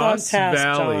keep us Ross on task,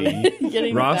 Valley, John.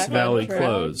 Getting Ross back on Valley track.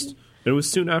 closed. It was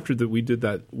soon after that we did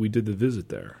the visit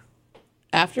there.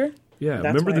 After? Yeah, That's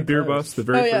remember when the it beer closed. bus, the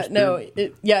very Oh, yeah. first No. beer?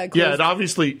 It yeah, closed. it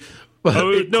obviously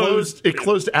Oh, no, it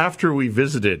closed after we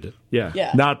visited. Yeah.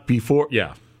 Yeah. Not before.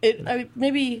 Yeah.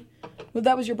 Maybe. Well,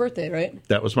 that was your birthday, right?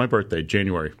 That was my birthday,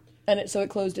 January. And so it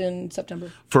closed in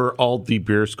September. For all the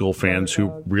beer school fans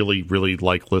who really, really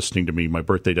like listening to me, my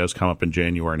birthday does come up in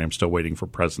January, and I'm still waiting for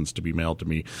presents to be mailed to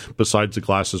me, besides the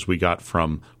glasses we got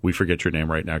from, we forget your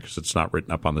name right now because it's not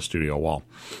written up on the studio wall.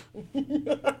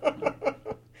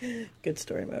 Good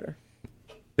story, Motor.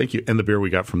 Thank you. And the beer we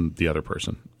got from the other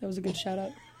person. That was a good shout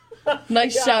out.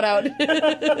 Nice shout out.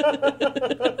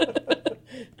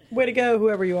 Way to go,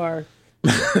 whoever you are.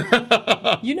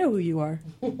 You know who you are.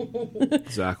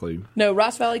 Exactly. No,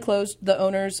 Ross Valley closed. The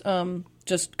owners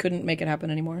just couldn't make it happen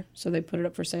anymore, so they put it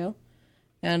up for sale.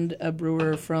 And a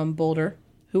brewer from Boulder,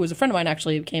 who was a friend of mine,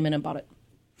 actually came in and bought it.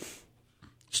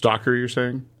 Stalker, you're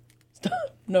saying?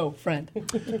 No, friend.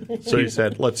 So he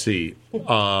said, let's see,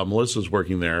 Melissa's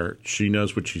working there. She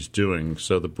knows what she's doing,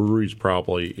 so the brewery's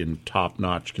probably in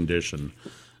top-notch condition.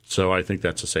 So I think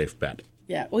that's a safe bet.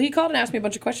 Yeah. Well, he called and asked me a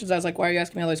bunch of questions. I was like, why are you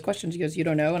asking me all those questions? He goes, you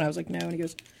don't know? And I was like, no. And he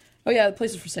goes, oh, yeah, the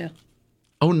place is for sale.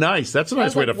 Oh, nice. That's a I nice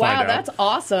was way like, to find wow, out. that's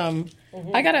awesome.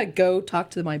 I got to go talk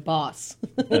to my boss.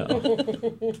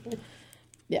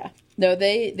 Yeah. No,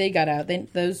 they got out.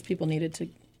 Those people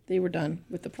they were done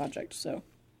with the project, so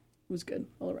it was good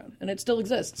all around. And it still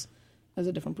exists as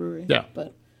a different brewery. Yeah. But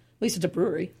at least it's a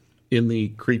brewery. In the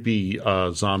creepy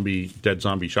dead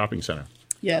zombie shopping center.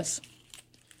 Yes.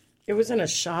 It was in a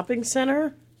shopping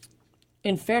center?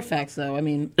 In Fairfax, though, I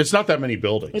mean, It's not that many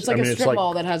buildings. it's like a strip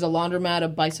mall that has a laundromat, a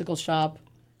bicycle shop.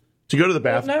 To go to the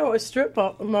Well, bathroom, no, a strip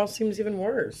mall seems even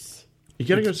worse. you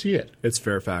got to go see it. It's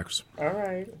Fairfax. All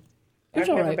right. It's I've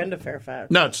all never right. been to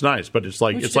Fairfax. No, it's nice, but it's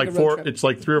like We should take a road four. trip. It's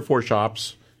like 3 or 4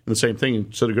 shops and the same thing.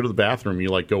 So to go to the bathroom, you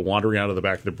like go wandering out of the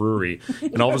back of the brewery,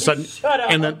 and all of a sudden,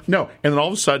 and then all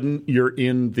of a sudden you're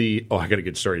in the. Oh, I got a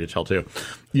good story to tell too.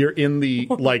 You're in the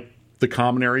like the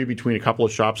common area between a couple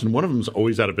of shops, and one of them's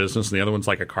always out of business, and the other one's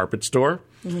like a carpet store.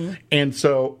 Mm-hmm. And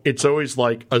so it's always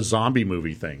like a zombie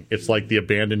movie thing. It's like the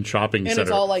abandoned shopping And center.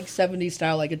 it's all like 70s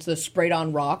style, like it's the sprayed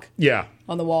on rock yeah.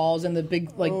 on the walls and the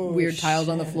big like weird tiles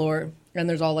on the floor. And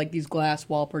there's all like these glass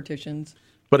wall partitions.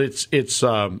 But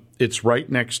it's right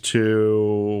next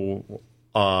to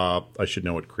I should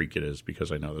know what creek it is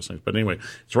because I know those things. But anyway,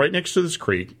 it's right next to this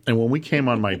creek. And when we came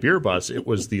on my beer bus, it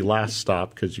was the last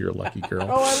stop because you're a lucky girl.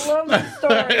 Oh, I love that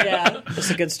story. Yeah. It's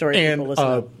a good story. And People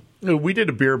listen to. we did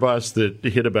a beer bus that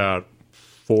hit about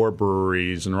 4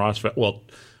 breweries and Ross. Well,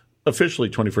 officially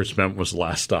 21st Amendment was the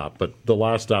last stop, but the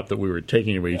last stop that we were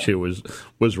taking everybody to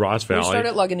was Ross Valley. We started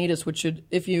at Lagunitas, which should,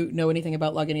 if you know anything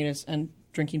about Lagunitas and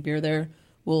drinking beer there,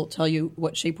 will tell you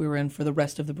what shape we were in for the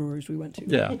rest of the breweries we went to.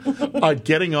 Yeah.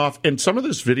 Getting off, and some of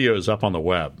this video is up on the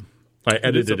web. I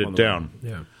edited it down.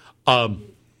 Yeah.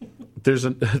 There's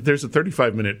a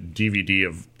 35-minute DVD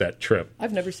of that trip.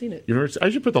 I've never seen it.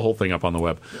 I should put the whole thing up on the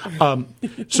web.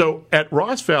 So at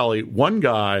Ross Valley, one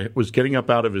guy was getting up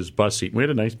out of his bus seat. We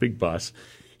had a nice big bus.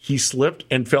 He slipped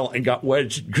and fell and got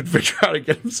wedged and couldn't figure out how to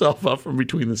get himself up from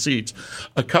between the seats.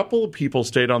 A couple of people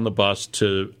stayed on the bus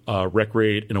to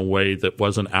recreate in a way that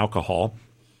wasn't alcohol.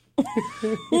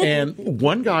 And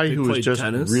one guy who was just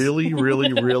tennis? really,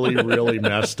 really, really, really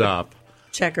messed up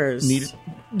Checkers.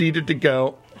 needed to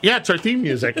go. Yeah, it's our theme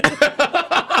music.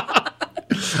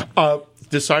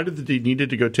 Decided that he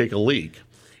needed to go take a leak.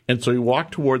 And so he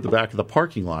walked toward the back of the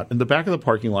parking lot. In the back of the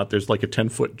parking lot, there's like a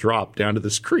 10-foot drop down to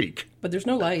this creek. But there's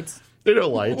no lights. There are no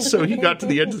lights. So he got to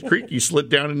the edge of the creek. He slid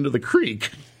down into the creek.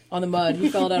 On the mud. He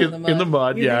fell down in the mud. In the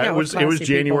mud, You yeah. hang It out was with classy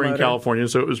January people, in California,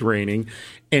 so it was raining.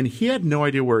 And he had no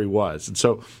idea where he was. And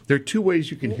so there are two ways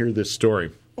you can hear this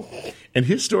story. And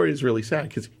his story is really sad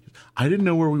because I didn't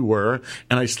know where we were,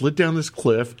 and I slid down this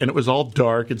cliff, and it was all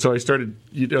dark, and so I started,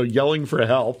 yelling for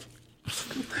help.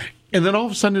 And then all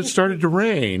of a sudden it started to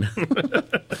rain.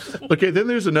 Okay, then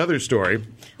there's another story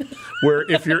where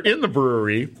if you're in the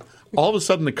brewery, all of a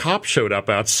sudden the cops showed up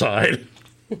outside.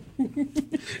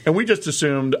 And we just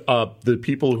assumed the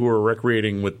people who were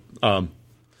recreating with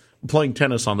playing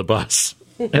tennis on the bus,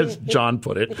 as John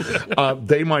put it,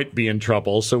 they might be in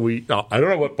trouble. So I don't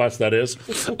know what bus that is.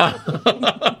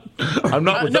 I'm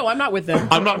not with them.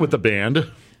 I'm not with the band.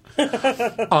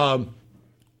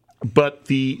 But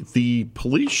the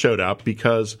police showed up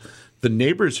because the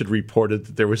neighbors had reported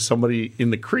that there was somebody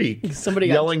in the creek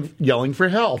yelling for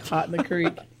help. Caught in the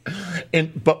creek.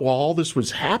 But while all this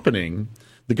was happening,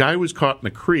 the guy who was caught in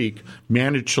the creek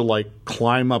managed to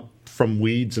climb up from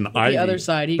weeds and ivy. The other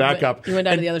side. He went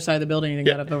down to the other side of the building and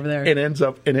got up over there. And ends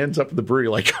up in the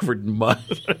brewery covered in mud.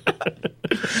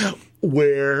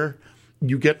 Where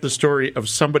you get the story of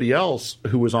somebody else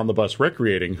who was on the bus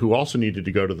recreating, who also needed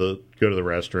to go to the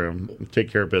restroom and take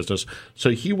care of business.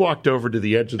 So he walked over to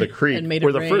the edge of the creek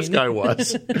where the first guy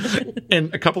was,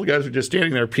 and a couple of guys were just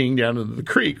standing there peeing down into the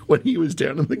creek when he was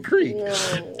down in the creek.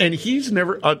 No. And he's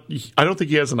never. I don't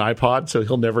think he has an iPod, so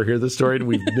he'll never hear this story. And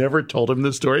we've never told him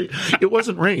this story. It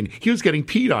wasn't rain; he was getting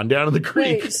peed on down in the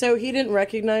creek. Wait, so he didn't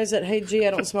recognize that? Hey, gee,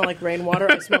 I don't smell like rainwater.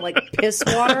 I smell like piss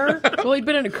water. Well, he'd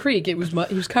been in a creek. It was mud.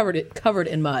 He was covered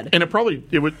in mud. And it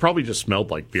probably just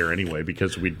smelled like beer anyway,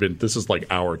 because this is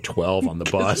hour 12 on the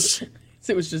bus.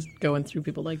 So it was just going through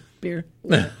people like beer.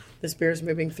 This beer's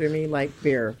moving through me like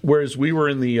beer. Whereas we were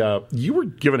in the you were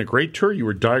given a great tour. You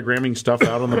were diagramming stuff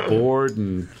out on the board,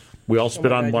 and we all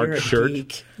spit on Mark's shirt.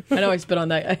 Geek. I know I spit on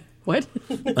that. What?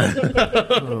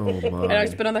 Oh my! And I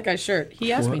spit on that guy's shirt.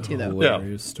 He asked me to, though.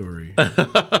 Hilarious story.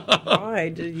 Why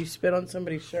did you spit on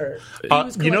somebody's shirt?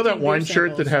 You know that wine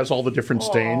shirt that has all the different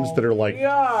stains that are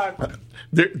yuck.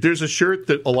 There's a shirt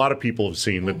that a lot of people have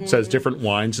seen that says different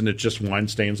wines, and it's just wine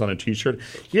stains on a T-shirt.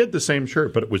 He had the same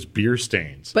shirt, but it was beer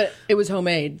stains. But it was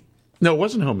homemade. No, it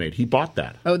wasn't homemade. He bought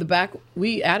that. Oh, the back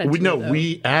we added.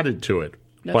 We added to it.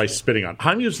 By spitting on.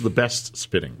 Jaime is the best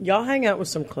spitting. Y'all hang out with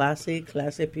some classy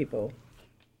people.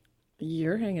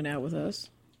 You're hanging out with us.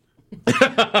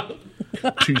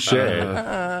 Touche.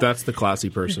 That's the classy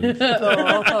person.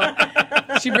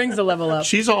 She brings the level up.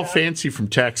 She's all fancy from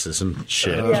Texas and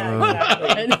shit. Yeah,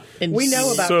 exactly. And we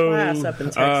know about class up in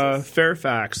Texas.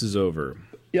 Fairfax is over.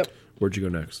 Yep. Where'd you go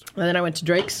next? And then I went to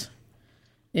Drake's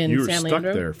in You were San stuck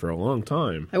Leandro. there for a long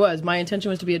time. I was. My intention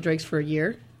was to be at Drake's for a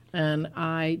year, and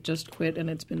I just quit, and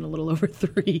it's been a little over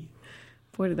 3.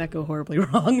 Boy, did that go horribly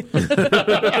wrong.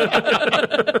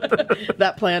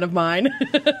 That plan of mine.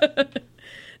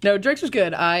 No, Drake's was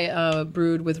good. I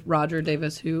brewed with Roger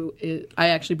Davis, I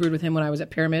actually brewed with him when I was at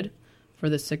Pyramid for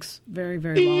the 6 very,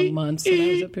 very long months that I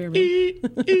was at Pyramid.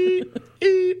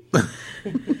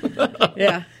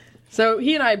 Yeah. So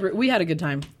he and I, we had a good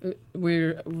time.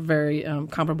 We're very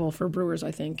comparable for brewers,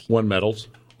 I think. Won medals.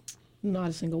 Not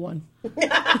a single one. The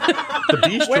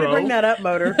bistro. Way to bring that up,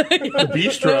 Motor. The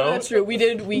bistro. No, that's true. We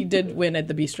did win at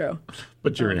the bistro.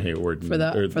 But you're in Hayward. For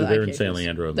the they're in IK San days.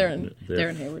 Leandro. They're in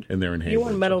Hayward. And they're in Hayward. You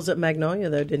won medals at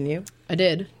Magnolia, though, didn't you? I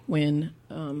did win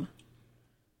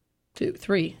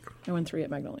 3. I won 3 at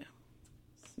Magnolia.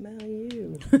 Smell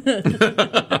you.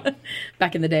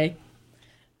 Back in the day.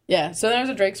 Yeah, so then I was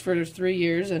at Drake's for 3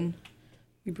 years, and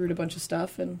we brewed a bunch of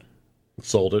stuff. And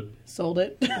Sold it. sold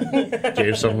it,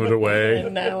 Gave some of it away.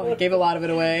 and now I gave a lot of it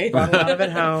away. A lot of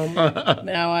it home.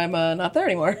 Now I'm not there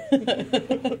anymore.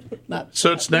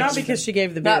 So it's Not next. because she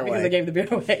gave the beer Not because away. I gave the beer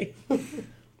away.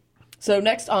 So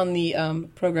next on the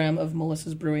program of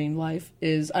Melissa's brewing life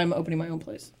is I'm opening my own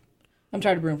place. I'm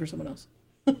tired of brewing for someone else.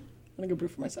 I'm gonna go brew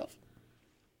for myself.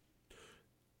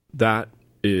 That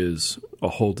is a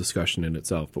whole discussion in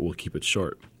itself, but we'll keep it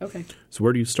short. Okay. So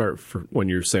where do you start for when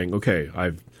you're saying, okay,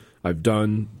 I've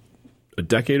done a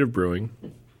decade of brewing,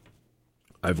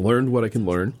 I've learned what I can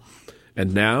learn,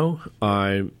 and now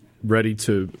I'm ready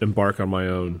to embark on my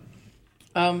own.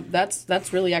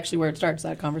 That's really actually where it starts.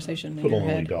 That conversation in Put your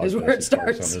only head dog is where it face, of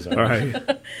course, starts. on his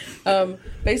own. All right.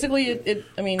 Basically,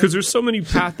 I mean, Because there's so many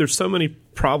there's so many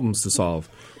problems to solve,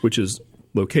 which is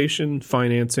location,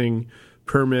 financing,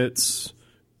 permits,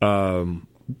 the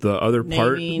other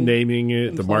part, naming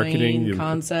it, the marketing, employing,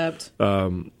 concept.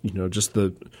 just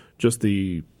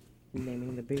the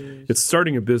Naming the beers. it's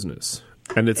starting a business,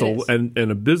 and it's It is. and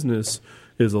a business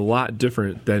is a lot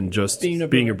different than just Being a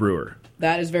being a brewer. brewer.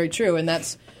 That is very true, and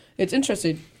it's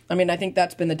interesting. I mean, I think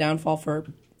that's been the downfall for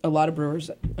a lot of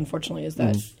brewers. Unfortunately, is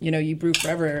that you brew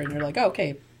forever and you're like, oh,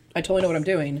 okay, I totally know what I'm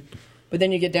doing, but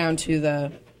then you get down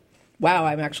to wow,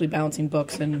 I'm actually balancing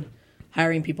books and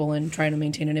hiring people and trying to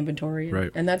maintain an inventory,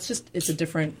 Right. And that's just it's a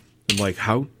different, I'm like,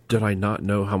 how did I not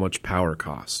know how much power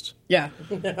costs? yeah,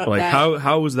 Like,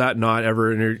 how was that not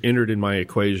ever entered in my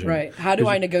equation? right. How do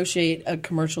I negotiate a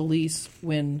commercial lease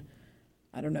when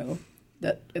I don't know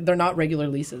that they're not regular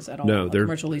leases at all? No, a they're-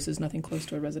 commercial lease is nothing close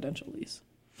to a residential lease.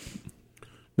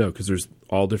 No, because there's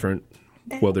all different.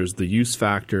 Well, there's the use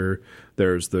factor.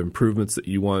 There's the improvements that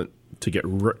you want to get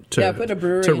Put a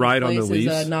brewery to in ride place on the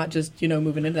lease. is not just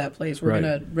moving into that place. We're Right.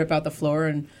 gonna rip out the floor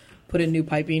and put in new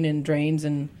piping and drains,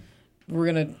 and we're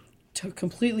gonna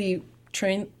completely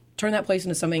turn that place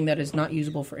into something that is not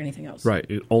usable for anything else. Right.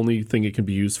 The only thing it can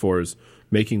be used for is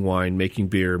making wine, making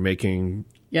beer, making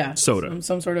Yeah. Soda.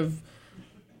 Some sort of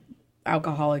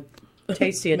alcoholic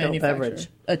Tasty adult manufacturer. beverage.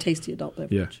 A tasty adult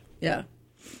beverage. Yeah.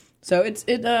 So it's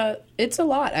a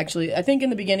lot actually. I think in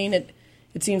the beginning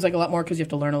it seems like a lot more because you have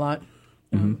to learn a lot.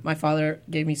 My father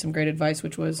gave me some great advice,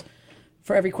 which was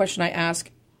for every question I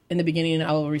ask in the beginning,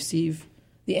 I will receive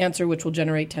the answer, which will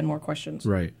generate 10 more questions.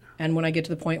 right. And when I get to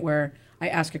the point where I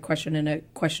ask a question and a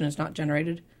question is not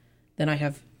generated, then I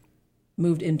have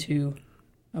moved into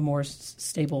a more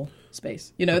stable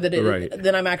space. Right.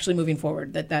 Then I'm actually moving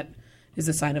forward. That is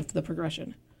a sign of the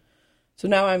progression. So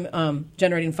now I'm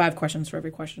generating 5 questions for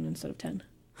every question instead of 10.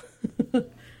 So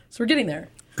we're getting there.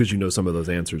 Because you know some of those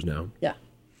answers now. Yeah.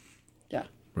 Yeah.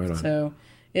 Right on. So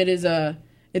it's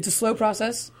a slow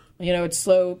process. It's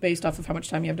slow based off of how much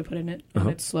time you have to put in it. And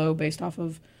it's slow based off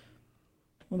of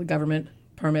the government,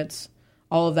 permits,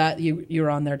 all of that. You're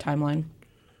on their timeline.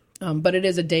 But it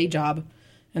is a day job.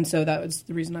 And so that was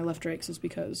the reason I left Drake's, is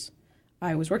because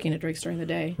I was working at Drake's during the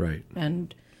day. Right.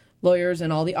 And lawyers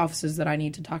and all the offices that I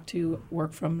need to talk to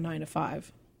work from 9 to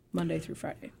 5, Monday through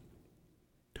Friday.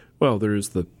 Well, there's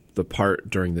the part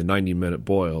during the 90-minute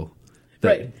boil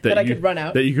That I could run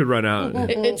out. That you could run out.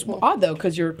 It's odd, though,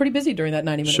 because you're pretty busy during that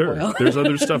 90-minute Sure. boil. There's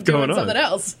other stuff Doing going on. something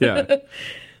else. Yeah.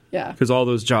 Yeah. Because all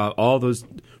those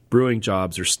brewing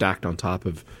jobs are stacked on top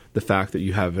of the fact that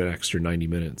you have an extra 90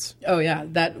 minutes. Oh, yeah.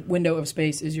 That window of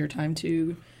space is your time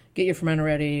to get your fermenter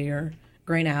ready or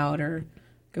grain out or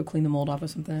go clean the mold off of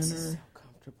something. Or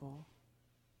Comfortable.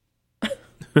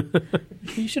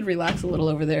 you should relax a little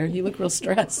over there. You look real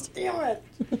stressed. Damn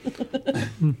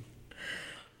it.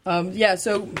 Yeah,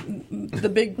 so the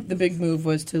big move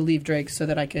was to leave Drake's so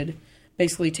that I could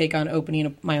basically take on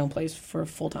opening my own place for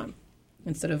full time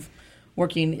instead of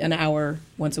working an hour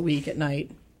once a week at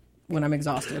night when I'm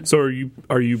exhausted. So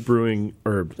are you brewing,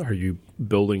 or are you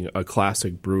building a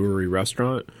classic brewery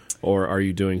restaurant, or are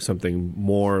you doing something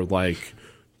more like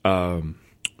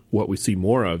what we see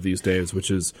more of these days,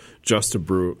 which is just a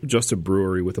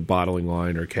brewery with a bottling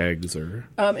line or kegs or?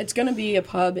 It's going to be a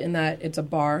pub in that it's a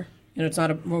bar. It's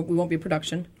not we won't be a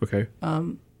production. Okay.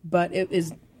 But it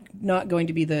is not going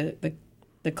to be the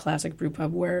classic brew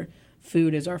pub where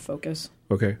food is our focus.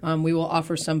 Okay. We will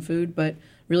offer some food, but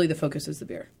really the focus is the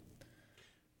beer.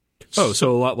 Oh,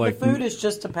 so a lot like The food is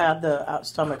just to pad the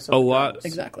stomachs. Of a the lot crowds.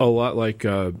 Exactly. a lot like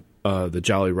the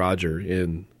Jolly Roger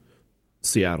in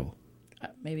Seattle.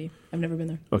 Maybe. I've never been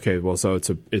there. Okay, well, so it's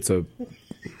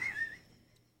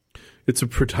a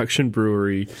production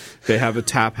brewery. They have a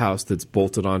tap house that's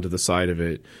bolted onto the side of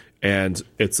it, and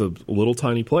it's a little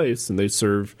tiny place. And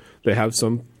they have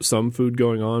some food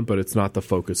going on, but it's not the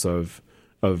focus of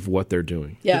what they're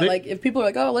doing. Yeah, like if people are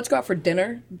like, "Oh, let's go out for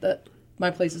dinner," my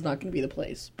place is not going to be the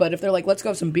place. But if they're like, "Let's go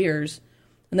have some beers,"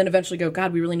 and then eventually go,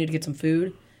 God, we really need to get some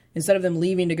food. Instead of them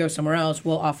leaving to go somewhere else,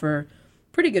 we'll offer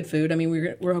pretty good food. I mean,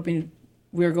 we're hoping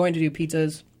we're going to do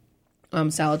pizzas,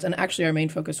 salads, and actually our main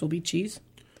focus will be cheese.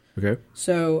 Okay.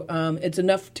 So it's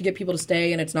enough to get people to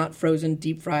stay, and it's not frozen,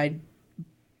 deep fried,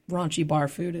 raunchy bar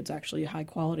food. It's actually high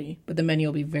quality, but the menu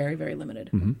will be very, very limited.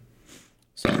 Mm-hmm.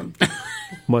 So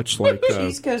Much like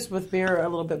Cheese goes with beer a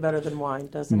little bit better than wine,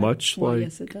 doesn't it? much well, like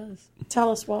yes, it does.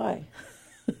 Tell us why.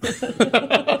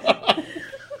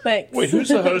 Thanks. Wait, who's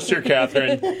the host here,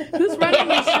 Catherine? Who's running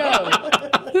the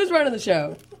show? Who's running the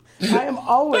show? I am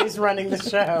always running the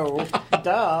show.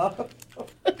 Duh.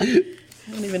 I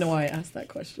don't even know why I asked that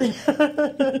question.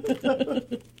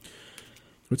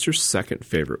 what's your second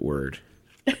favorite word?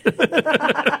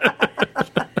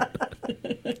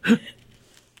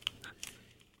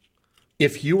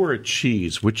 If you were a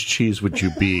cheese, which cheese would you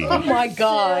be? Oh my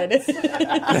God.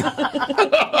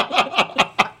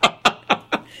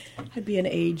 I'd be an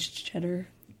aged cheddar.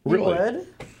 Really? You would?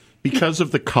 Because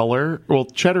of the color? Well,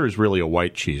 cheddar is really a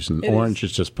white cheese, and It orange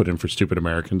is just put in for stupid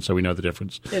Americans, so we know the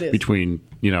difference It is. between,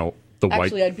 the white...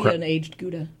 Actually, I'd be crap. an aged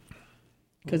Gouda.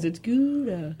 Because it's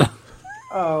Gouda.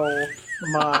 Oh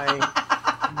my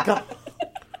God.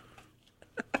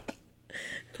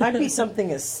 I'd be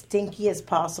something as stinky as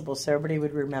possible so everybody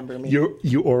would remember me.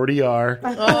 You already are.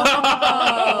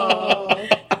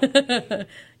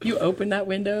 You open that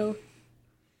window?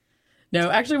 No,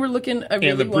 actually, we're looking... I really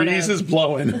And the breeze is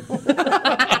blowing.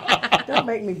 Don't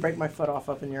make me break my foot off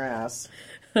up in your ass.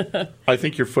 I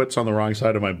think your foot's on the wrong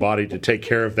side of my body to take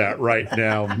care of that right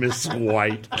now, Miss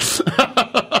White.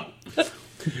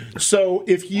 So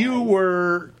if you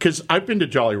were... Because I've been to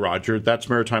Jolly Roger. That's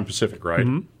Maritime Pacific, right?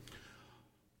 Mm-hmm.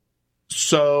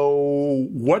 So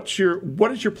what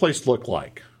does your place look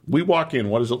like? We walk in.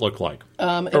 What does it look like?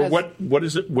 Or what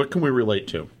is it? What can we relate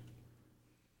to?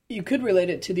 You could relate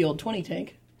it to the old 20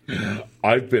 tank.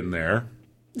 I've been there.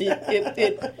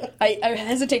 I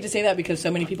hesitate to say that because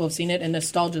so many people have seen it, and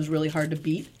nostalgia is really hard to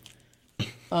beat.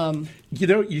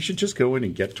 You should just go in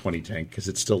and get 20 Tank because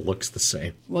it still looks the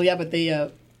same. Well, yeah, but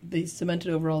they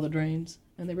cemented over all the drains,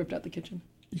 and they ripped out the kitchen.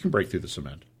 You can break through the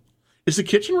cement. Is the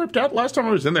kitchen ripped out? Last time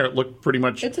I was in there, it looked pretty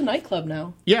much... It's a nightclub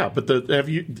now. Yeah, but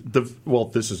well,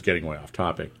 this is getting way off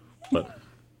topic, but...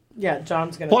 Yeah,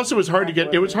 John's going to... Plus, it was hard to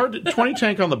get... It was hard to... 20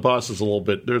 Tank on the bus is a little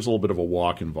bit... There's a little bit of a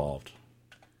walk involved.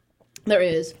 There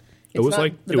is. It's was not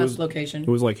like the best location. It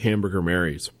was like Hamburger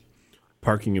Mary's,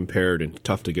 parking impaired and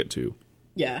tough to get to.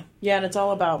 Yeah. Yeah, and it's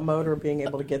all about motor being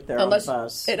able to get there Unless on the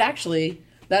bus. it actually,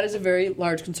 that is a very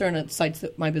large concern at sites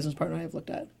that my business partner and I have looked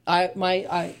at.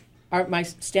 My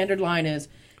standard line is,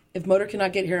 if motor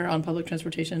cannot get here on public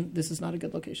transportation, this is not a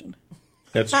good location.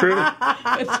 That's true.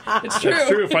 It's true. That's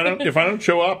true. If I don't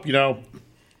show up,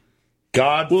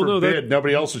 God forbid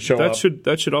nobody else would show up.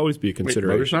 That should always be a Wait, consideration.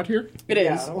 Motor's not here? It is.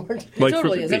 Yeah. It Like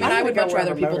totally for- is. I mean, I would go much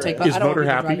rather wherever people motor take. is. Is I don't motor want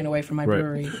people happy? driving away from my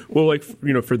brewery. Well, like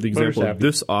for the example, happy.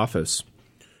 this office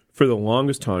for the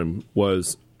longest time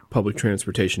was public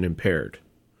transportation impaired,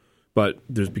 but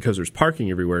because there's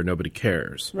parking everywhere, nobody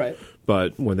cares. Right.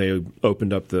 But when they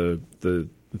opened up the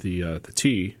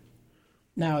T,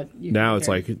 Now it's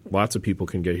like lots of people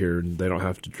can get here and they don't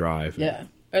have to drive. yeah,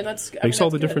 and that's Makes all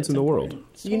the difference in the world.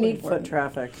 You need foot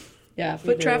traffic. Yeah, You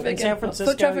foot do. traffic In San and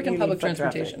Francisco, foot traffic you and need public foot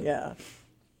traffic. transportation. Yeah.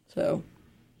 So,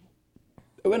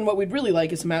 and what we'd really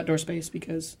like is some outdoor space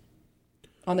because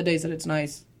on the days that it's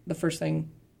nice, the first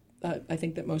thing I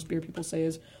think that most beer people say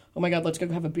is, "Oh my God, let's go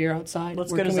have a beer outside.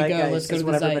 Let's Where go to can we Zeitgeist. go? Let's go is to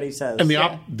what the Zeit." everybody says. And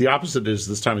Yeah. the opposite is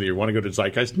this time of the year. Want to go to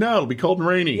Zeitgeist? No, it'll be cold and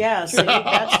rainy. Yeah, see,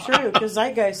 that's true. Because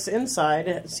Zeitgeist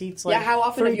inside seats like Yeah, how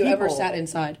often 3 have you ever people. sat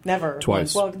inside? Never.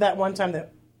 Twice. Well, that one time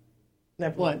that.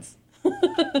 Never. Once.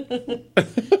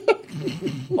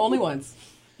 Only once.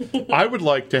 I would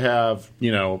like to have,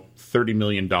 $30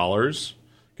 million,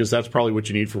 because that's probably what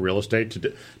you need for real estate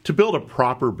to build a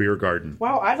proper beer garden.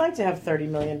 Wow, I'd like to have $30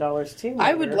 million too.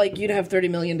 I would like you to have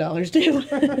 $30 million too.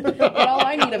 But all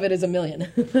I need of it is $1 million.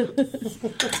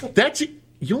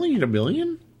 You only need $1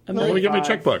 million? $1 Let me get my million.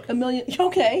 checkbook. $1 million.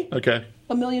 Okay. Okay.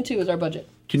 $1 million too is our budget.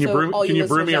 Can you So brew all me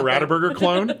listeners a out there- Rataburger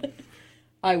clone?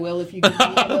 I will if you give me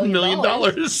 $1 $1 million.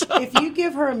 If you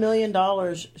give her $1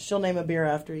 million, she'll name a beer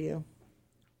after you.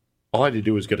 All I had to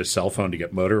do was get a cell phone to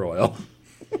get motor oil.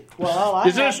 Well,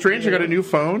 Isn't it strange? I got a new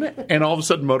phone, and all of a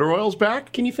sudden motor oil's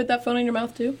back? Can you fit that phone in your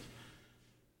mouth too?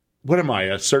 What am I,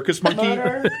 a circus monkey?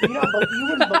 Motor, you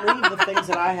wouldn't believe the things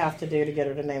that I have to do to get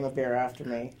her to name a beer after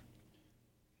me.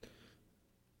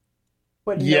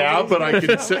 What, Yeah, nobody's but I gonna-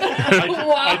 could sit.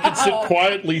 I could sit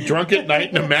quietly, drunk at night,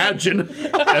 and imagine.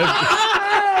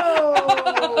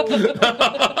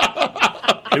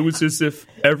 It was as if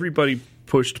everybody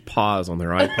pushed pause on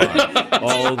their iPod.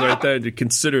 All right there to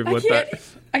consider what that.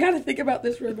 I got to think about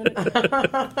this for a minute.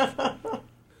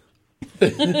 She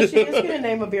is going to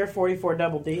name a beer 44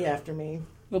 Double D after me.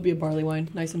 It'll be a barley wine,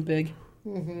 nice and big.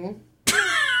 And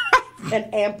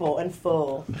ample and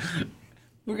full.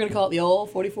 We're going to call it the old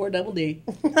 44 Double D.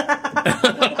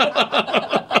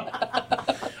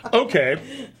 Okay.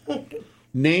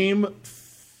 Name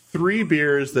 3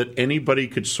 beers that anybody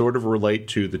could sort of relate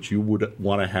to that you would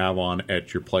want to have on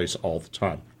at your place all the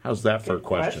time. How's that for a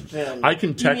question? I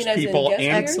can text as in people guest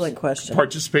and beers? Excellent question.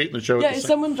 participate in the show. Yeah, at the is same-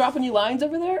 someone dropping you lines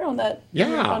over there on that?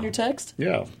 Yeah. On your text?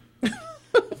 Yeah.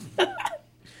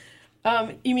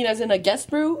 You mean as in a guest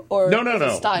brew or No. as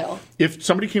a style? If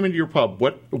somebody came into your pub,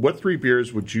 what 3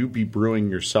 beers would you be brewing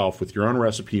yourself with your own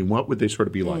recipe, and what would they sort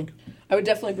of be like? I would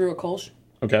definitely brew a Kolsch.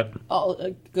 Okay.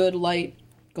 A good, light,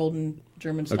 golden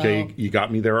German style. Okay, you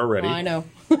got me there already. I know.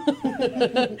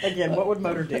 Again, what would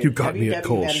Motor do? You got me at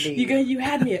Kolsch. You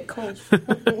had me at Kolsch.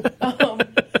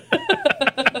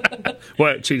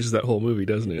 Well, it changes that whole movie,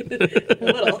 doesn't it? A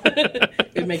little.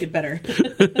 It would make it better.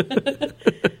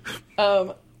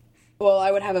 Well,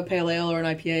 I would have a pale ale or an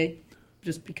IPA,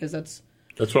 just because that's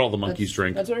That's what all the monkeys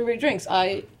drink. That's what everybody drinks.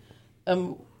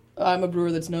 I'm a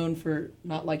brewer that's known for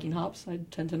not liking hops. I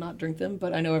tend to not drink them,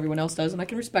 but I know everyone else does, and I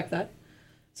can respect that.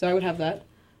 So I would have that,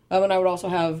 and I would also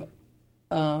have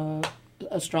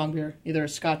a strong beer, either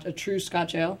a true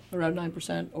Scotch ale around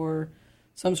 9%, or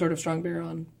some sort of strong beer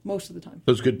on most of the time.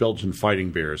 Those good Belgian fighting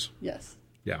beers. Yes,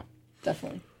 Yeah.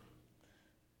 definitely.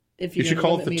 If You you should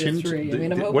call it the me to tin- 3, I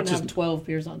mean, I'm the- hoping what's to have his- 12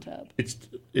 beers on tap. It's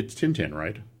Tintin,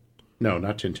 right? No,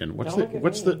 not Tintin. What's Don't look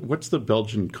at what's the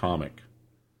Belgian comic?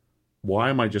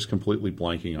 Why am I just completely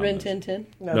blanking on Rin this? Tin Tin.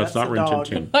 No, that's it's not the Rin dog.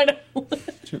 Tin Tin. I know.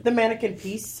 The mannequin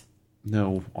piece.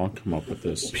 No, I'll come up with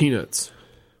this. Peanuts.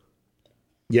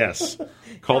 Yes.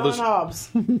 Call Alan this. Hobbs.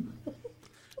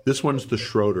 This one's the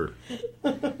Schroeder.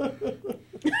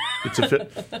 It's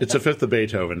a fifth of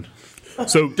Beethoven.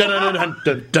 So,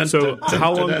 So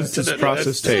how long does this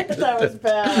process take? That was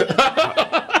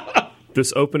bad.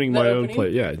 This opening my own opening?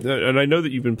 plate, yeah. And I know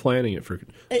that you've been planning it for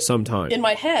some time. In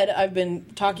my head, I've been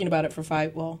talking about it for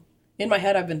 5. Well, in my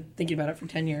head, I've been thinking about it for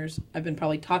 10 years. I've been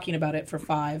probably talking about it for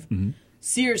 5.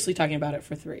 Seriously talking about it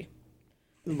for 3.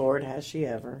 Lord, has she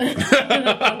ever.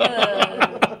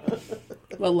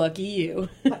 Well, lucky you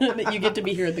that you get to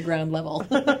be here at the ground level.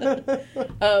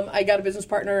 I got a business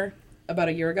partner about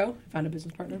a year ago. I found a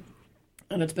business partner.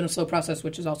 And it's been a slow process,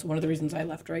 which is also one of the reasons I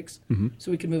left Drake's, so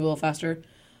we could move a little faster.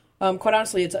 Quite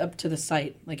honestly, it's up to the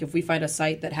site. Like, if we find a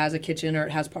site that has a kitchen or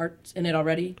it has parts in it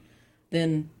already,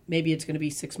 then maybe it's going to be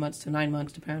 6 months to 9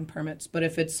 months to pound permits. But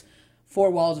if it's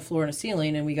 4 walls, a floor, and a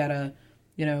ceiling, and we got to,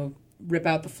 rip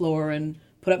out the floor and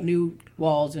put up new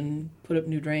walls and put up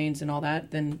new drains and all that,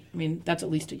 then, I mean, that's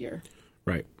at least a year.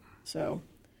 Right. So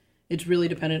it's really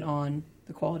dependent on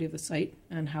the quality of the site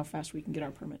and how fast we can get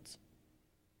our permits.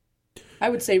 I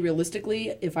would say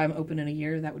realistically, if I'm open in a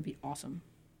year, that would be awesome.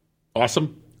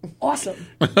 Awesome. Awesome.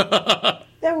 That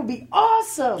would be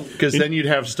awesome. Because then you'd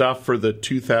have stuff for the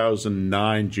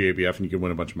 2009 GABF and you could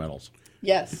win a bunch of medals.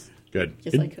 Yes. Good.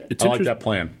 Yes, I could. It's I like interest- that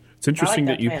plan. It's interesting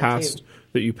that that you plan,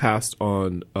 passed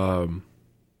on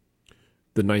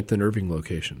the 9th and Irving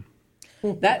location.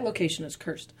 That location is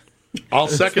cursed. I'll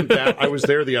second that. I was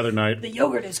there the other night. The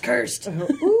yogurt is cursed.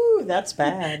 Ooh, that's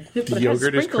bad. But The it has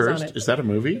yogurt is sprinkles on cursed. it. Is that a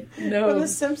movie? No. From The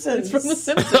Simpsons. It's from The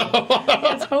Simpsons.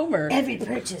 It's Homer. Every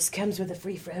purchase comes with a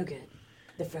free Frogut.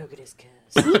 The Frogut is cursed.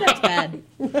 Ooh, that's bad.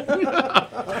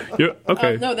 Yeah,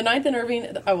 okay. No, the 9th and Irving.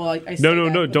 I say no,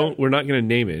 that don't. We're not going to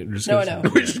name it. We're just No, I gonna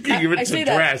know. We're just gonna give it I its say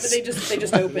that, address. but they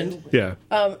just opened. Yeah.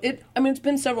 It's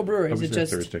been several I breweries. was It there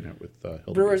just Thursday night with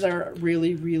Hilda. brewers Beast. are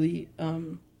really, really.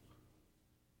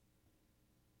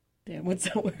 Damn, what's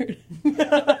that word?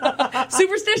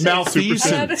 Superstitious.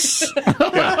 Malfeasance.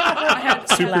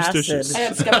 Superstitious. I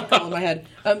had skeptical in my head.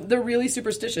 They're really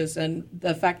superstitious, and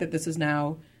the fact that this is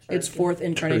now its 4th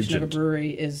incarnation of a Turgent. brewery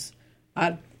is,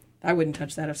 I wouldn't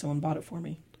touch that if someone bought it for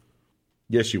me.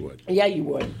 Yes, you would. Yeah, you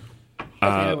would.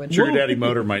 I would. Sugar Daddy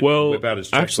Motor might whip out his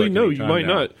checks actually, like no, any you time might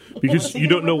now. not, because you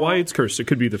don't know why it's cursed. It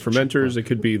could be the fermenters. It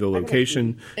could be the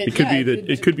location. It could be that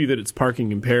it could be that it's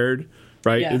parking impaired.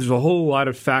 Right. Yeah. There's a whole lot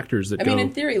of factors that I go. mean,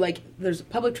 in theory, like, there's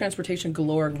public transportation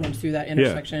galore runs through that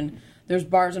intersection. There's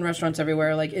bars and restaurants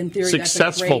everywhere. Like, in theory, that's a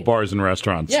Successful great, bars and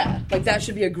restaurants. Yeah, like that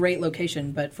should be a great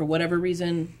location, but for whatever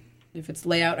reason, if it's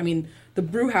layout, I mean, the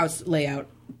brew house layout,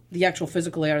 the actual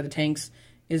physical layout of the tanks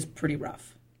is pretty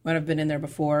rough. When I've been in there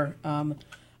before,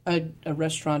 a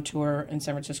restaurateur in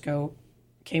San Francisco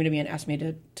came to me and asked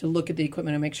me to look at the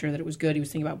equipment and make sure that it was good. He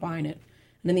was thinking about buying it,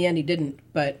 and in the end, he didn't.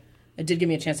 But it did give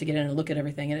me a chance to get in and look at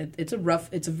everything. And it's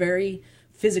a very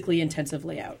physically intensive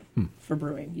layout for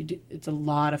brewing. It's a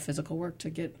lot of physical work to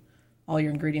get all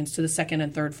your ingredients to the second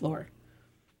and third floor.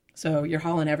 So you're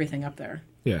hauling everything up there.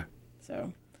 Yeah.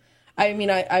 So, I mean,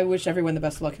 I wish everyone the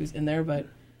best of luck who's in there, but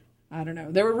I don't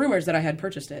know. There were rumors that I had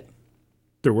purchased it.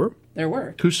 There were? There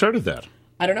were. Who started that?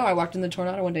 I don't know. I walked in the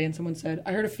Tornado one day and someone said,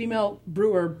 I heard a female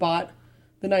brewer bought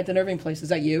the Ninth and Irving place. Is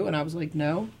that you? And I was like,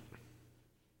 no.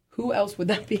 Who else would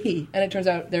that be? And it turns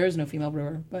out there is no female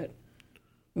brewer, but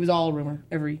it was all a rumor,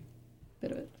 every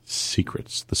bit of it. The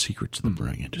secrets of the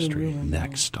brewing industry.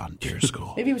 Next on Beer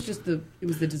School. Maybe it was just the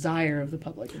desire of the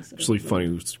public. Instead Actually,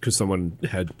 funny because someone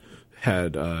had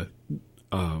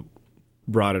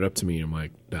brought it up to me, and I'm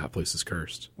like, that place is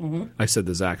cursed. Mm-hmm. I said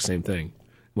the exact same thing.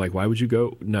 I'm like, why would you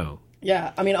go? No.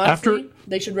 Yeah, I mean, honestly,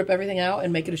 they should rip everything out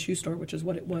and make it a shoe store, which is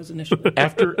what it was initially.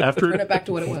 After turn it back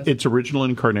to what it was. Its original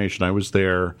incarnation, I was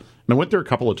there, and I went there a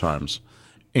couple of times.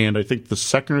 And I think the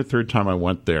second or third time I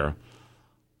went there,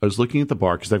 I was looking at the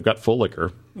bar because they've got full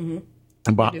liquor. Mm-hmm.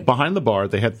 And behind the bar,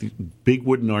 they had the big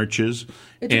wooden arches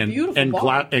and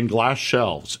glass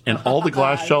shelves, and all the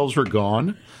glass shelves were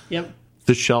gone. Yep.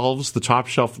 The shelves, the top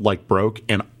shelf, broke,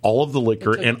 and all of the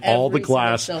liquor and all the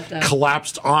glass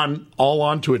collapsed all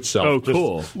onto itself. Oh,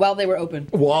 cool! While they were open.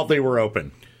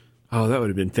 Oh, that would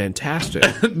have been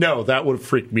fantastic. No, that would have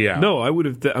freaked me out. No, I would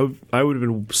have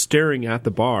been staring at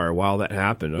the bar while that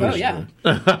happened. Yeah.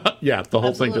 Yeah, the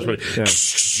whole thing just went. Yeah.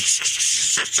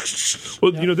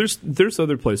 Well, there's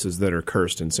other places that are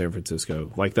cursed in San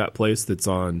Francisco, like that place that's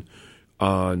on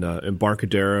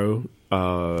Embarcadero.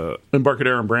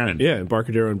 Embarcadero and Brandon. Yeah,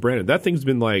 Embarcadero and Brandon. That thing's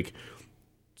been like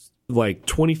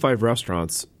 25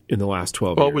 restaurants in the last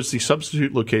 12 years. Well, it was the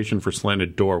substitute location for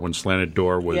Slanted Door when Slanted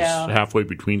Door was halfway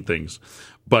between things.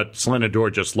 But Slanted Door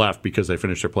just left because they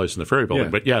finished their place in the Ferry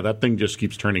Building. Yeah. But that thing just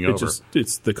keeps turning over.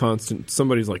 It's the constant.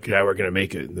 Somebody's like, yeah, we're going to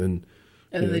make it. And then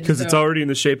because just it's already in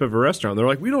the shape of a restaurant. They're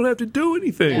like, we don't have to do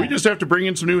anything. We just have to bring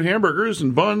in some new hamburgers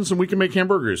and buns, and we can make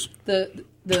hamburgers.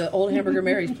 The old Hamburger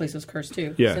Mary's place is cursed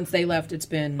too. Yeah. Since they left, it's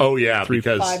been four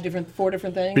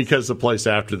different things. Because the place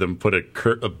after them put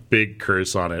a big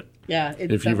curse on it. Yeah.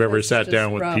 If you've ever sat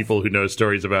down with people who know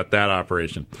stories about that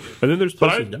operation. And then there's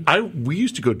places. But we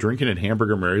used to go drinking at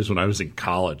Hamburger Mary's when I was in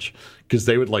college because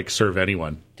they would serve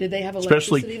anyone. Did they have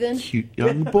Especially electricity then? cute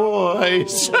young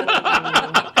boys.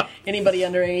 Anybody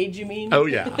underage, you mean? Oh,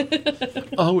 yeah.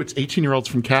 Oh, it's 18-year-olds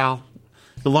from Cal.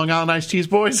 The Long Island Iced Teas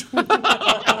boys.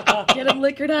 Get them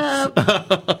liquored up.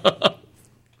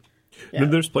 Then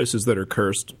there's places that are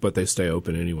cursed, but they stay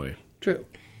open anyway. True.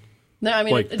 No, I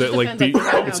mean, it just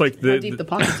depends how deep the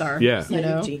pockets are. Yeah.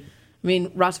 I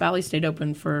mean, Ross Valley stayed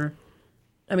open for,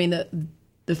 the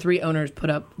three owners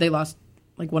they lost,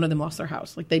 one of them lost their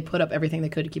house. They put up everything they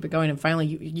could to keep it going. And finally,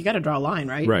 you got to draw a line,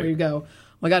 right? Right. Where you go, oh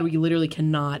my God, we literally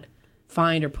cannot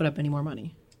find or put up any more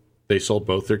money. They sold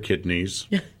both their kidneys.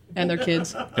 And their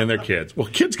kids. Well,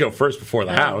 kids go first before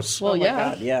the house. Well, yeah.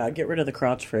 God, yeah, get rid of the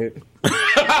crotch fruit.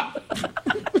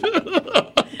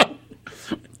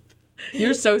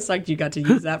 You're so psyched you got to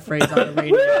use that phrase on the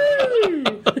radio.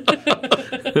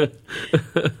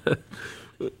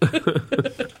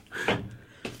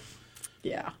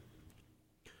 Yeah.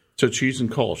 So cheese and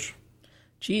Kolsch.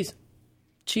 Cheese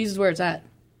is where it's at.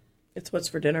 It's what's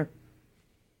for dinner.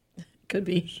 Could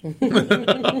be.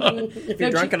 If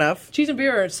you're drunk enough. Cheese and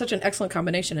beer are such an excellent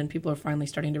combination, and people are finally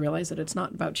starting to realize that it's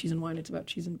not about cheese and wine, it's about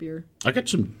cheese and beer. I got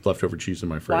some leftover cheese in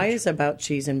my fridge. Why is it about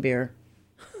cheese and beer?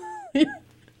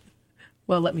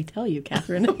 Well, let me tell you,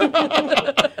 Catherine.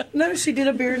 No, she did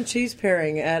a beer and cheese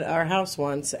pairing at our house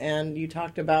once, and you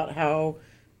talked about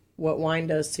what wine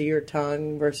does to your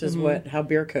tongue versus how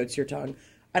beer coats your tongue.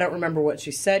 I don't remember what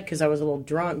she said because I was a little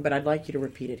drunk, but I'd like you to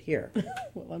repeat it here.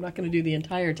 Well, I'm not going to do the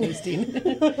entire tasting.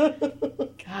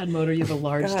 God, Motor, you have a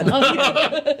large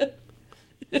tongue.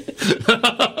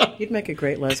 You'd make a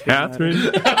great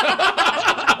lesbian.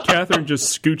 Catherine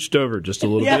just scooched over just a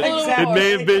little bit. Exactly.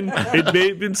 It may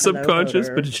have been subconscious,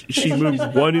 but she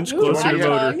moved 1 inch closer to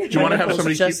Motor. Do you want to have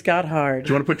somebody got hard. Do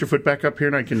you want to put your foot back up here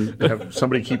and I can have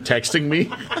somebody keep texting me?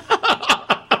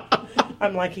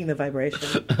 I'm liking the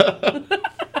vibration.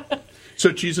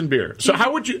 So cheese and beer. So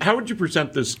how would you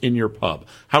present this in your pub?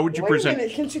 How would you present? Wait a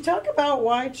minute. Can she talk about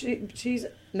why cheese?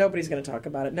 Nobody's going to talk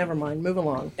about it. Never mind. Move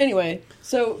along. Anyway,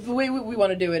 so the way we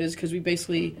want to do it is because we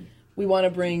want to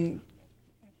bring.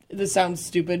 This sounds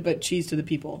stupid, but cheese to the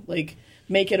people. Make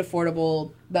it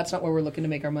affordable. That's not where we're looking to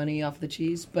make our money off the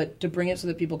cheese, but to bring it so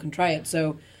that people can try it.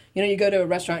 So, you go to a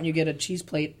restaurant and you get a cheese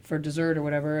plate for dessert or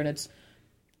whatever, and it's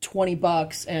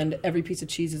 $20, and every piece of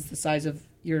cheese is the size of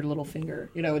your little finger.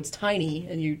 It's tiny,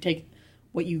 and you take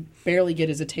what you barely get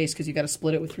is a taste because you got to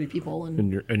split it with 3 people.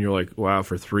 And you're like, wow,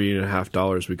 for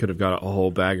 $3.50 we could have got a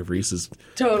whole bag of Reese's.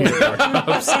 Totally. For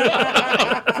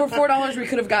 $4 we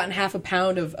could have gotten half a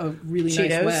pound of a really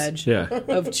Cheetos? nice wedge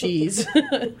of cheese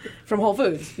from Whole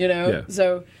Foods. Yeah.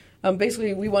 So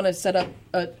basically we want to set up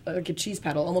a cheese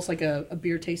paddle, almost like a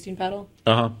beer tasting paddle,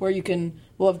 where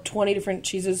we'll have 20 different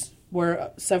cheeses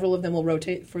where several of them will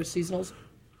rotate for seasonals,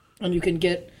 and you can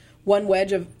get one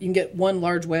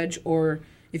large wedge, or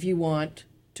if you want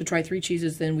to try 3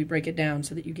 cheeses, then we break it down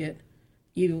so that you get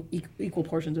equal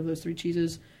portions of those 3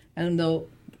 cheeses. And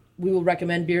we will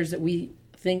recommend beers that we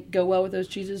think go well with those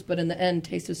cheeses, but in the end,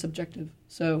 taste is subjective.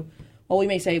 So while we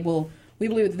may say, well, we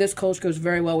believe that this Kolsch goes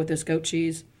very well with this goat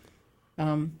cheese,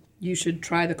 you should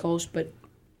try the Kolsch, but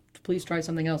please try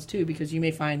something else too, because you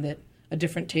may find that a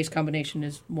different taste combination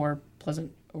is more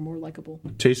pleasant or more likable.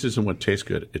 Taste isn't what tastes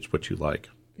good; it's what you like.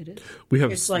 It is.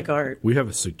 It's like art. We have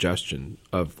a suggestion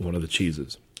of one of the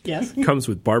cheeses. Yes. Comes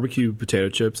with barbecue potato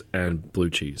chips and blue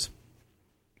cheese.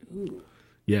 Ooh.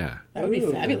 Yeah. That would be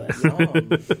fabulous.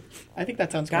 I think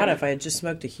that sounds God, great. if I had just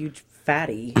smoked a huge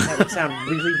fatty, that would sound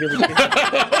really, really good.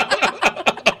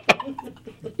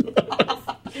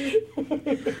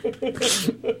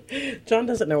 John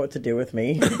doesn't know what to do with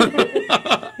me.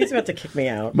 He's about to kick me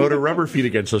out. Motor rubber feet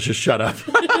again, so just shut up.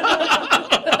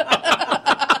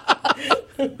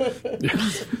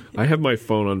 I have my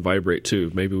phone on vibrate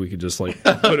too. Maybe we could just like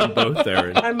put them both there.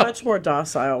 And... I'm much more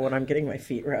docile when I'm getting my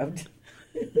feet rubbed.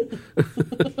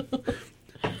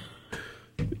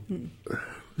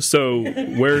 So,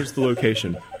 where's the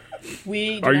location?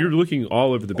 Are you looking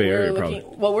all over the Bay Area? Probably.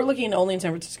 Well, we're looking only in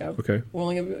San Francisco. Okay. We're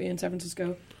only in San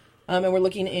Francisco, and we're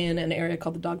looking in an area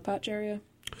called the Dogpatch area.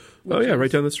 Oh yeah,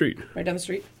 right down the street. Right down the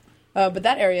street. But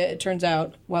that area, it turns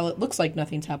out, while it looks like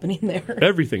nothing's happening there,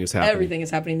 everything is happening. Everything is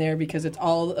happening there because it's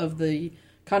all of the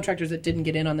contractors that didn't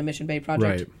get in on the Mission Bay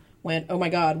project went, oh my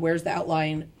God, where's the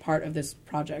outlying part of this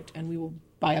project? And we will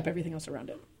buy up everything else around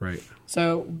it. Right.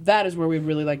 So that is where we'd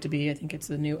really like to be. I think it's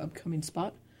the new upcoming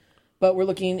spot. But we're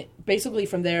looking basically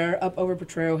from there up over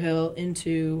Potrero Hill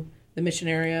into the Mission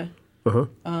area,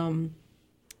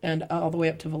 and all the way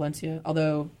up to Valencia.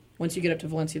 Although once you get up to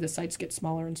Valencia, the sites get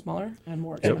smaller and smaller and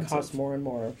more expensive. It costs more and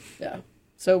more. Yeah.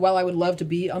 So while I would love to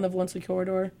be on the Valencia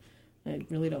corridor, I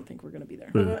really don't think we're going to be there.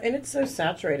 And it's so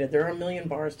saturated. There are a million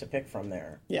bars to pick from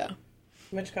there. Yeah.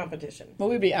 Too much competition. Well,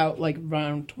 we'd be out like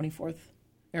around 24th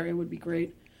area would be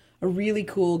great. A really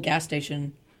cool gas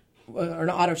station or an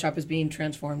auto shop is being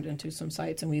transformed into some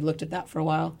sites, and we looked at that for a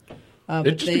while.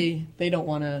 But they don't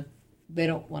want to. They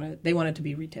want it to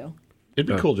be retail. It'd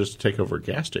be cool just to take over a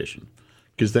gas station,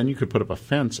 because then you could put up a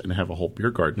fence and have a whole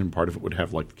beer garden, and part of it would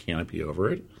have like the canopy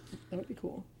over it. That would be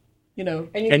cool. You know,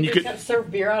 and you could serve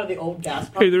beer out of the old gas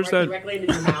pump directly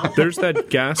into your mouth. There's that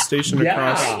gas station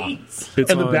across.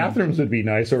 And the bathrooms would be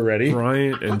nice already.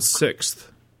 Bryant and 6th.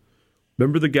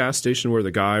 Remember the gas station where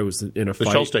the guy was in a fight?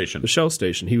 The Shell station. The Shell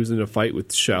station. He was in a fight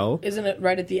with Shell. Isn't it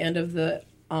right at the end of the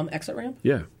exit ramp?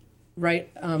 Yeah. Right,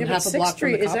 Yeah, half a block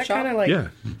from the cop is that shop. kind of like? Yeah.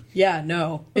 Yeah,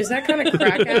 no. Is that kind of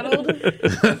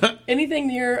crack-addled? Anything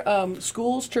near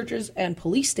schools, churches, and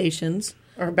police stations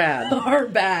Or bad? are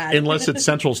bad. Unless it's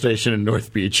Central Station in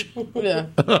North Beach. Yeah.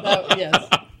 Yes.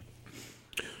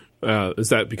 Is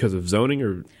that because of zoning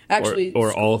or Actually,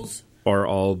 or schools-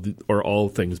 all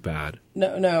things bad?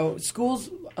 No. Schools,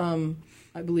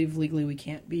 I believe legally we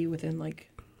can't be within like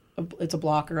it's a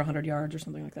block or 100 yards or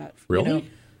something like that. Really? You know,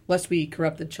 lest we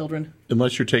corrupt the children.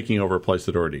 Unless you're taking over a place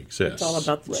that already exists. It's all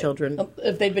about the children.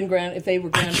 If they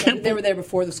were there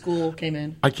before the school came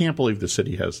in. I can't believe the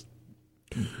city has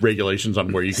regulations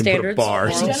on where you can Standards. put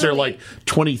bars. Generally- Since there are like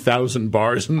 20,000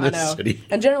 bars in I this know. city.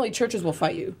 And generally, churches will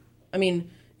fight you. I mean,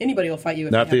 anybody will fight you.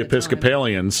 If Not they the have time.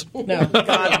 Episcopalians. No,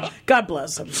 God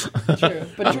bless them. true.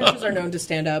 But churches are known to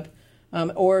stand up.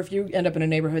 Or if you end up in a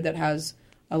neighborhood that has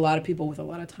a lot of people with a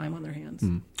lot of time on their hands.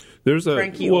 There's a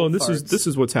Cranky well, old and this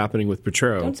is what's happening with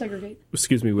Potrero. Don't segregate.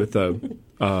 Excuse me, with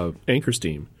Anchor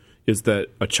Steam, is that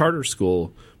a charter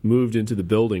school moved into the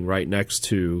building right next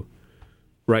to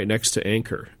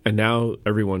Anchor, and now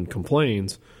everyone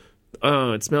complains.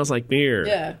 Oh, it smells like beer.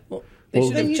 Yeah. Well, they should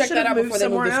then have you checked should that have out moved before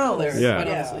they moved the somewhere school there. else. Yeah. Quite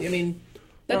Yeah. honestly. I mean,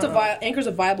 that's Anchor's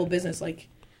a viable business. Like,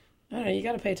 I don't know. You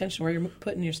got to pay attention where you're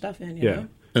putting your stuff in. You know?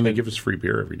 And they give us free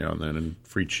beer every now and then, and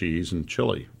free cheese and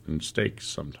chili and steaks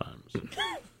sometimes.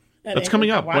 That's coming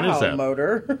up. Wow, When is that?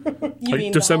 Motor. You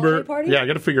mean December. The holiday party? Yeah, I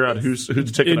got to figure out whose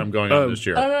ticket I'm going on this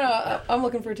year. I don't know. I'm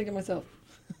looking for a ticket myself.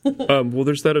 Well,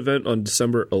 there's that event on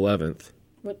December 11th.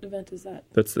 What event is that?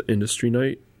 That's the industry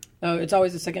night. Oh, it's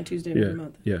always the second Tuesday of every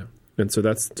month. Yeah. And so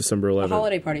that's December The 11th.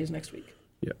 holiday party is next week.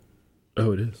 Yeah.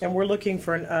 Oh, it is. And we're looking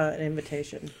for an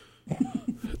invitation.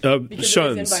 Because it is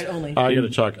Shuns. invite only. I gotta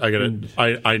talk.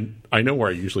 I know where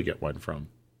I usually get wine from.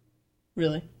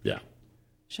 Really? Yeah.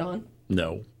 Sean?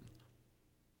 No.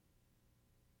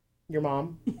 Your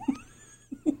mom? I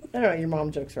don't know. Your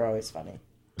mom jokes are always funny.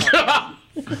 Come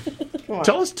on.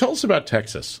 Tell us about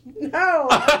Texas. No,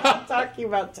 I'm not talking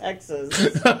about Texas.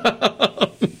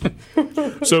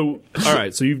 So, all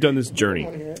right. So you've done this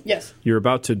journey. Yes, You're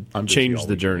about to I'm busy change all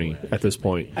the week journey at this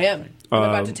point. I am. I'm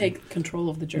about to take control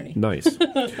of the journey. Nice.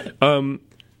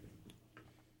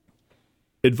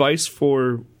 Advice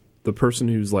for the person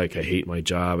who's like, I hate my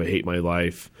job, I hate my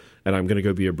life, and I'm going to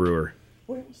go be a brewer.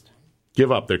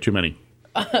 Give up. There are too many.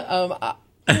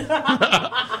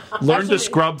 Learn to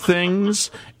scrub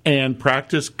things and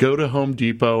practice. Go to Home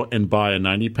Depot and buy a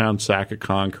 90-pound sack of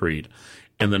concrete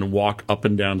and then walk up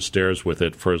and down stairs with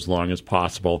it for as long as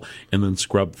possible and then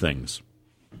scrub things.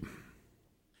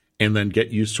 And then get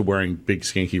used to wearing big,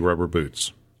 skanky rubber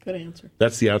boots. Good answer.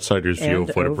 That's the outsider's view And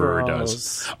of what a brewer overalls.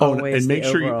 does. Always and make the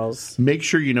sure overalls. make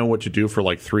sure you know what to do for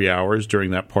like 3 hours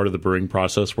during that part of the brewing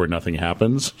process where nothing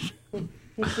happens.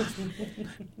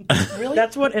 Really?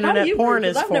 That's what How do internet you porn brew?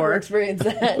 is 'Cause I've never for. experienced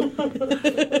that.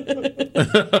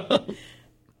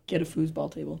 Get a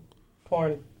foosball table.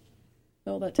 Porn.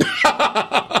 No, that.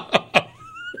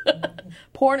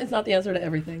 Porn is not the answer to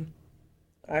everything.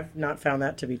 I've not found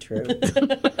that to be true.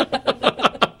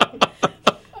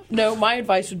 No, my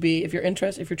advice would be if you're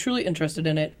truly interested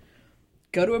in it,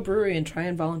 go to a brewery and try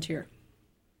and volunteer.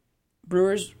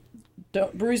 Breweries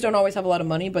don't always have a lot of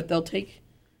money, but they'll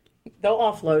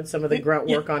offload some of the grunt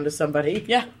work onto somebody.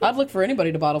 Yeah, I'd look for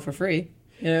anybody to bottle for free,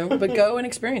 but go and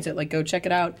experience it. Like, go check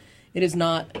it out. It is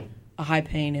not a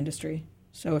high-paying industry.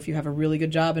 So if you have a really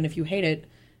good job and if you hate it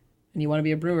and you want to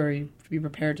be a brewer, you have to be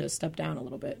prepared to step down a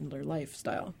little bit in their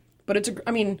lifestyle. But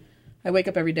I wake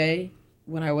up every day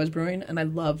when I was brewing, and I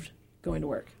loved going to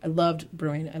work. I loved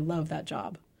brewing. I love that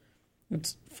job.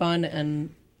 It's fun,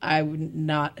 and I would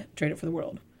not trade it for the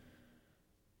world.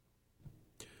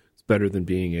 It's better than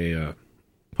being a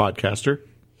Podcaster.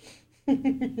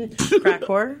 Crack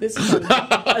whore? This is fun.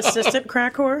 Assistant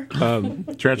crack whore?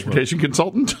 Transportation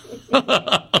consultant.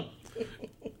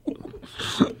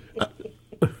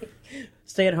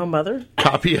 Stay-at-home mother?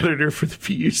 Copy editor for the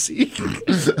PUC.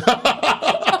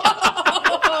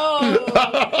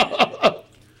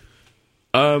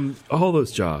 all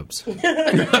those jobs.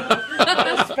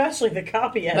 Especially the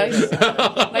copy editor.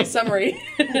 Nice summary.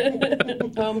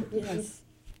 Yes.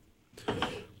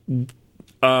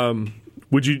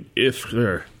 Would you, if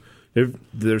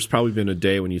there's probably been a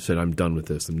day when you said, I'm done with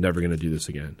this, I'm never going to do this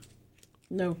again?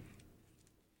 No.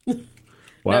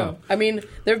 Wow. No. I mean,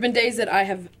 there have been days that I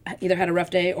have either had a rough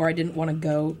day or I didn't want to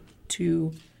go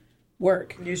to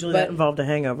work. Usually But- that involved a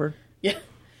hangover. Yeah.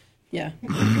 Yeah.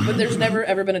 But there's never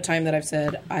ever been a time that I've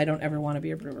said, I don't ever want to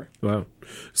be a brewer. Wow.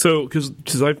 So,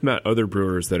 because I've met other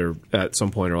brewers that are at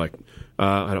some point are like,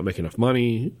 I don't make enough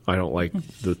money. I don't like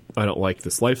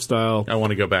this lifestyle. I want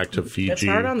to go back to Fiji. It's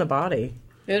hard on the body.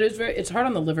 It's hard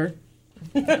on the liver.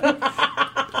 It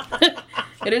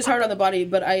is hard on the body,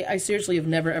 but I seriously have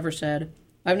never ever said,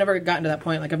 I've never gotten to that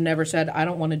point. Like, I've never said, I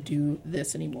don't want to do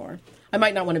this anymore. I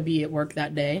might not want to be at work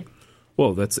that day.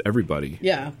 Well, that's everybody.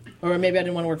 Yeah. Or maybe I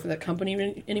didn't want to work for that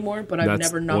company anymore, but I've That's,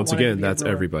 never not once wanted again, to be that's a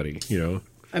brewer. everybody,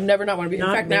 I've never not wanted to be. In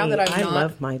Not fact, me. now that I I'm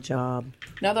love my job.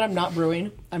 now that I'm not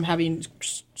brewing, I'm having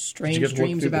strange get to look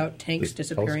dreams through about the tanks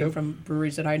disappearing telescope? from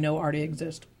breweries that I know already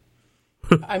exist.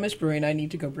 I miss brewing. I need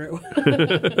to go brew.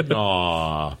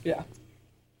 Aww. Yeah.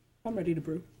 I'm ready to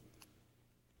brew.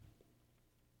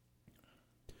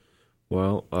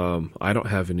 Well, I don't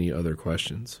have any other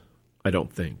questions. I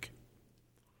don't think.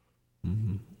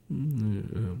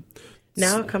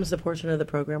 Now comes the portion of the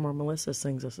program where Melissa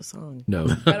sings us a song. No.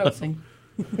 I don't sing.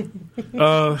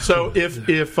 So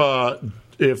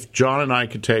if John and I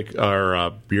could take our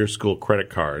beer school credit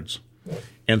cards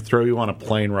and throw you on a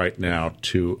plane right now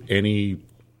to any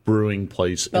brewing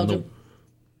place Belgium.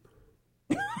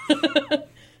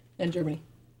 And Germany.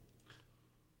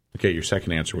 Okay, your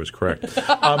second answer was correct.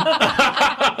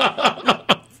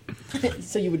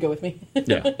 So you would go with me?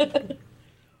 Yeah,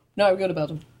 No, I would go to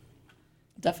Belgium.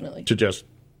 Definitely. to just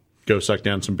go suck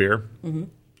down some beer. Mm-hmm.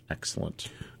 Excellent.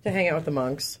 To hang out with the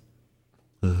monks.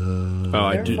 Oh,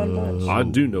 They're a fun bunch. I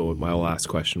do know what my last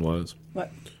question was.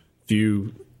 What? If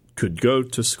you could go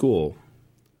to school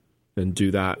and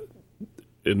do that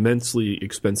immensely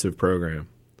expensive program,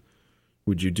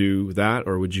 would you do that,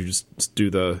 or would you just do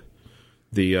the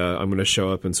I'm going to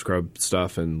show up and scrub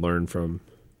stuff and learn from?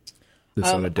 this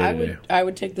on a day-to-day? I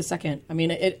would take the second. I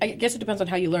mean, I guess it depends on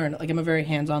how you learn. Like, I'm a very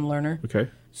hands-on learner. Okay.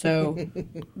 So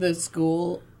the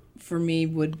school, for me,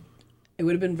 would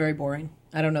have been very boring.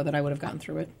 I don't know that I would have gotten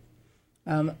through it.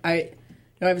 I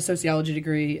have a sociology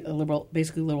degree,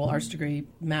 basically liberal arts degree.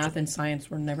 Math and science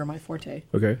were never my forte.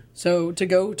 Okay. So to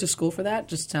go to school for that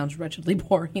just sounds wretchedly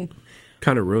boring.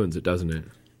 Kind of ruins it, doesn't it?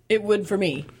 It would for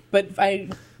me, but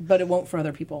it won't for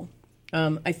other people.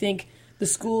 I think the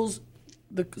schools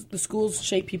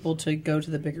shape people to go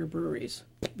to the bigger breweries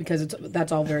because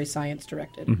that's all very science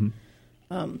directed.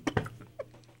 Mm-hmm.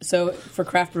 So for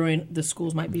craft brewing, the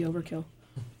schools might be overkill.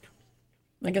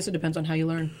 I guess it depends on how you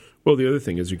learn. Well, the other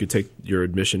thing is you could take your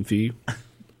admission fee.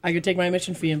 I could take my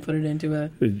admission fee and put it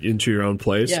into your own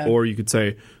place, Yeah. or you could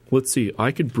say, let's see,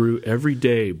 I could brew every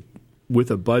day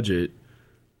with a budget,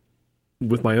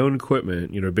 with my own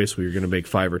equipment. Basically you're going to make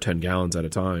 5 or 10 gallons at a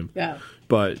time. Yeah.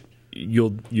 But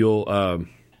you'll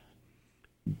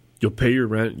pay your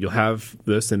rent, you'll have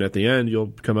this, and at the end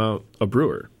you'll come out a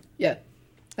brewer. Yeah,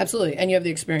 absolutely. And you have the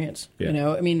experience. Yeah.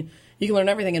 I mean, you can learn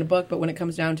everything in a book, but when it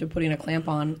comes down to putting a clamp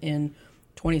on in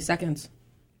 20 seconds,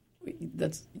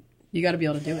 you got to be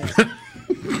able to do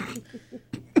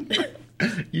it.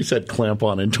 You said clamp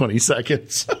on in 20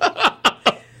 seconds.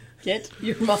 Get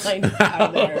your mind out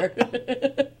of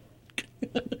there.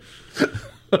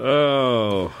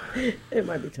 Oh, It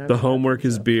might be time. the homework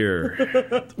is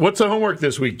beer. What's the homework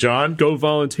this week, John? Go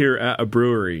volunteer at a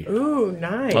brewery. Ooh,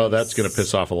 nice. Oh, that's going to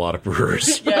piss off a lot of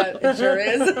brewers. Yeah, it sure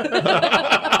is.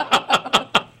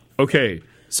 Okay,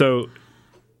 so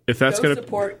if that's going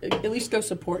to At least go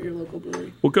support your local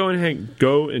brewery. Well, go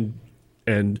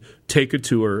and take a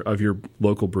tour of your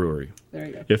local brewery. There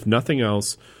you go. If nothing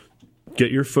else,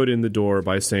 get your foot in the door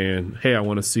by saying, "Hey, I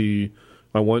want the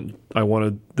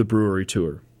brewery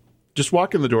tour." Just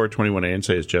walk in the door at 21A and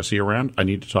say, "Is Jesse around? I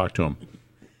need to talk to him."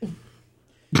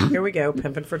 Here we go,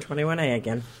 pimping for 21A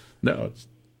again. No, it's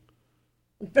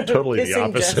totally the Pissing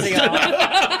opposite. Jesse off.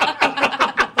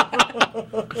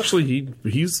 Actually,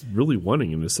 he's really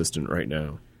wanting an assistant right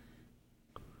now.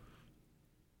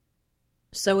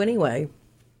 So anyway,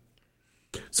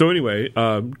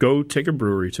 go take a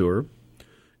brewery tour,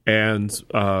 and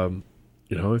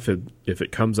if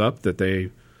it comes up that the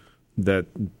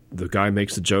guy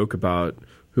makes a joke about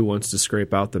who wants to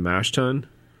scrape out the mash tun,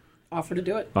 Offer to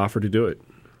do it. offer to do it.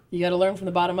 You got to learn from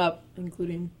the bottom up,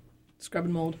 including scrub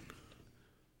and mold.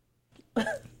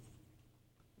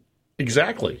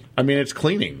 Exactly. I mean, it's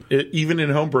cleaning. Even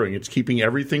in home brewing, it's keeping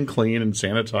everything clean and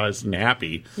sanitized and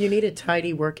happy. you need a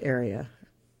tidy work area.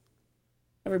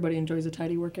 Everybody enjoys a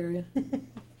tidy work area.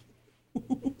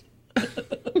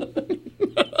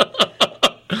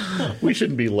 We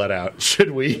shouldn't be let out,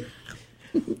 should we?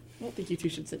 I don't think you two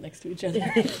should sit next to each other.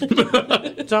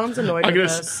 John's annoyed I'm with going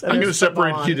us. to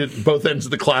separate you to both ends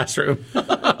of the classroom.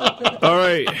 All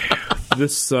right,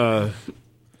 this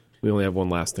we only have one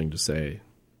last thing to say,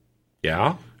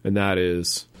 Yeah? and that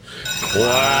is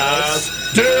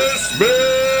Class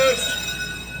dismissed!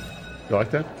 You like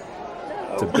that?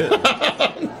 it's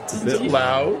a bit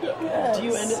Loud. Do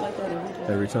you end it like that every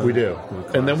time? every time We do.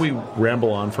 And then we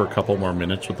ramble on for a couple more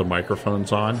minutes with the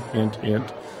microphones on, hint,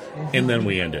 hint, and then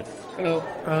we end it.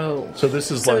 Oh. So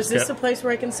this is So like... is this the place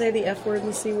where I can say the F word and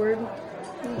the C word?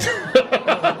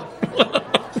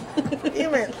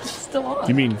 Damn it. Still on.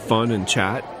 You mean fun and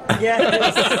chat?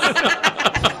 Yes.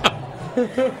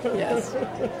 Yes.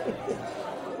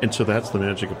 And so that's the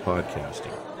magic of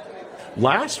podcasting.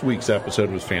 Last week's episode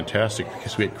was fantastic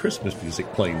because we had Christmas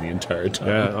music playing the entire time.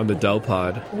 Yeah, on the Dell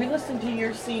Pod. We listened to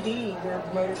your CD, your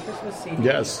Motor Christmas CD.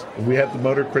 Yes, we had the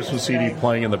Motor Christmas CD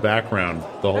playing in the background.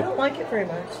 The I whole. don't like it very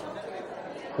much.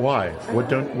 Why?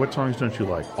 What songs don't you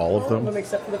like? All of All of them them?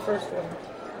 except for the first one.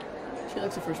 She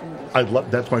likes the first one. I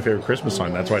love. That's my favorite Christmas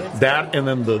song. That's why that, and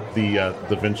then the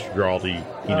Vince Guaraldi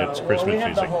Peanuts Christmas we have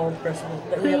music. the whole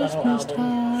Christmas. We have the whole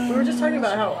album. We were just talking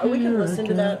about how we can listen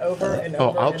to that over and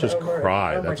over. Oh, I'll and just over.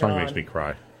 cry. Oh my That song God. makes me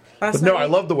cry. Last But no, night- I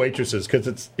love the Waitresses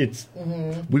because it's.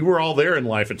 We were all there in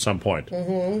life at some point.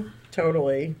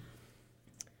 Totally.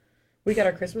 We got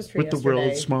our Christmas tree With the yesterday.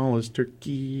 world's smallest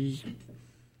turkey.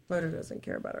 Motor doesn't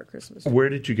care about our Christmas tree. Where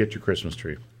did you get your Christmas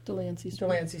tree? Delancey Street.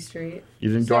 Delancey Street. You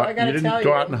didn't So go I out. gotta You didn't tell go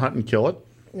you- out and hunt and kill it.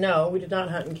 No, we did not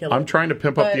hunt and kill it. I'm trying to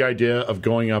pimp up But- the idea of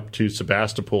going up to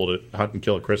Sebastopol to hunt and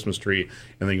kill a Christmas tree,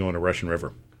 and then going to Russian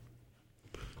River.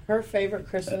 Her favorite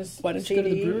Christmas Why don't you go to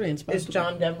the CD brewery in is Sebastopol?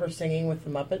 John Denver singing with the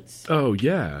Muppets. Oh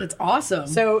yeah. It's awesome.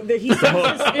 So he sings some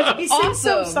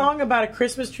Awesome. song about a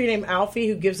Christmas tree named Alfie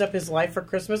who gives up his life for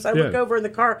Christmas. I Yeah. look over in the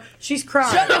car. She's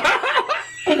crying.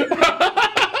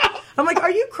 I'm like,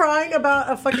 are you crying about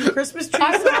a fucking Christmas tree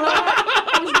song?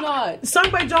 I was not. Sung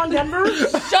by John Denver?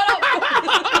 Shut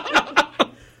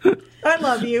up. I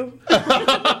love you.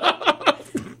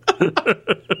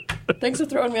 Thanks for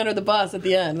throwing me under the bus at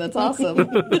the end. That's awesome.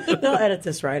 They'll edit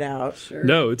this right out. Sure.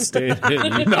 No, it's staying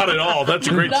in. Not at all. That's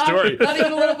a great story. Not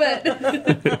even a little bit.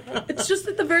 It's just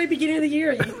at the very beginning of the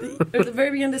year, or the very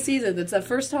beginning of the season. It's that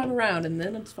first time around, and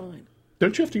then it's fine.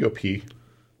 Don't you have to go pee?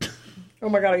 Oh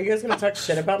my God, are you guys going to talk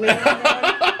shit about me?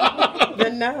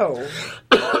 Then no.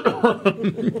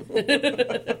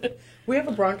 We have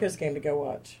a Broncos game to go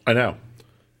watch. I know.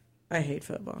 I hate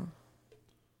football.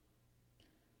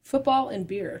 Football and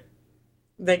beer.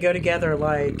 They go together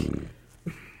like...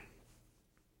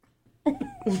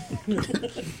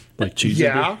 Like cheese.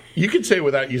 Yeah, you can say it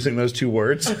without using those two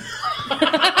words.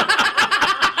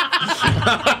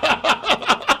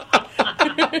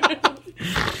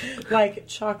 Like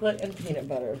chocolate and peanut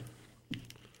butter.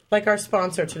 Like our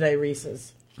sponsor today,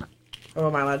 Reese's. Oh,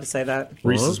 am I allowed to say that?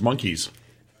 Reese's Monkeys.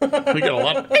 We get a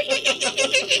lot.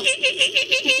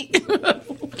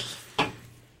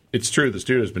 It's true. The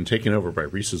studio has been taken over by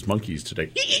Reese's Monkeys today.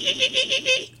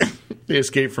 They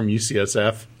escaped from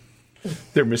UCSF.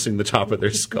 They're missing the top of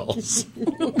their skulls.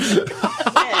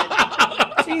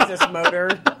 Jesus, motor.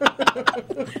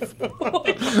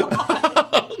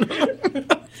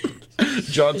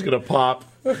 John's going to pop.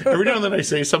 Every now and then I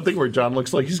say something where John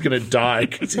looks like he's going to die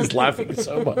because he's laughing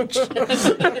so much.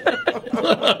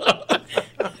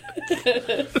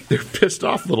 They're pissed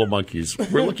off little monkeys.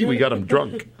 We're lucky we got them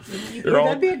drunk.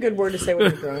 That'd be a good word to say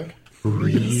when you're drunk.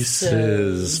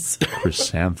 Reese's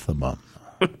chrysanthemum.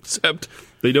 Except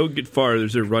they don't get far.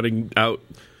 As they're running out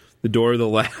the door of the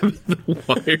lab. The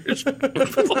wires.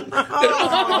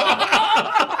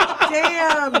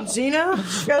 Damn, Gina.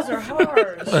 You guys are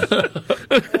harsh.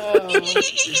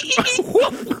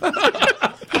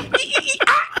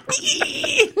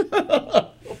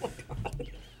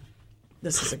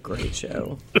 This is a great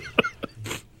show.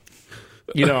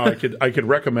 You know, I could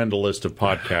recommend a list of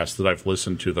podcasts that I've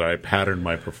listened to that I patterned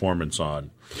my performance on.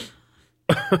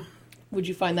 Would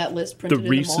you find that list printed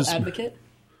in the Mall Advocate?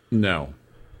 No.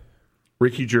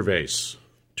 Ricky Gervais.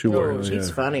 Two words. He's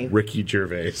funny. Ricky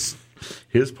Gervais.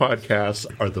 His podcasts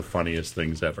are the funniest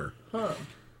things ever. Huh.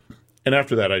 And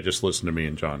after that, I just listen to me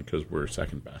and John because we're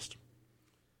second best.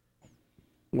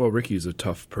 Well, Ricky's a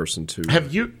tough person to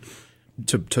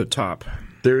top.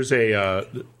 There's a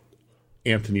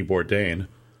Anthony Bourdain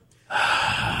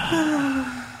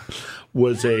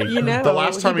was a the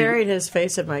last time he buried his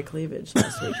face in my cleavage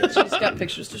last week. She's got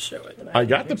pictures to show it. I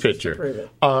got the picture.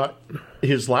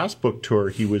 His last book tour,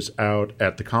 he was out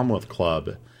at the Commonwealth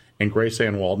Club, and Grace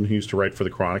Ann Walden, who used to write for the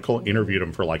Chronicle, interviewed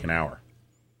him for like an hour.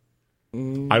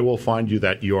 I will find you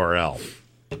that URL.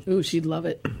 Ooh, she'd love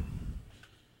it.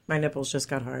 My nipples just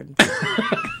got hard.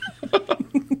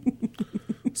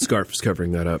 Scarf is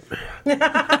covering that up.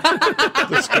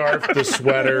 The scarf, the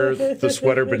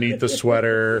sweater beneath the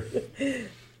sweater. Can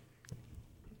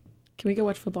we go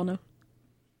watch football now?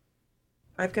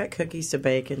 I've got cookies to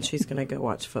bake, and she's going to go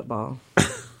watch football.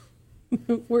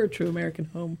 We're a true American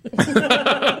home.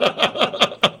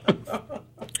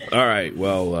 All right,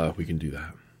 well, we can do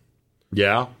that.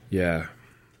 Yeah? Yeah.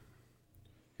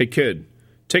 Hey, kid,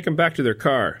 take them back to their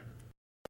car.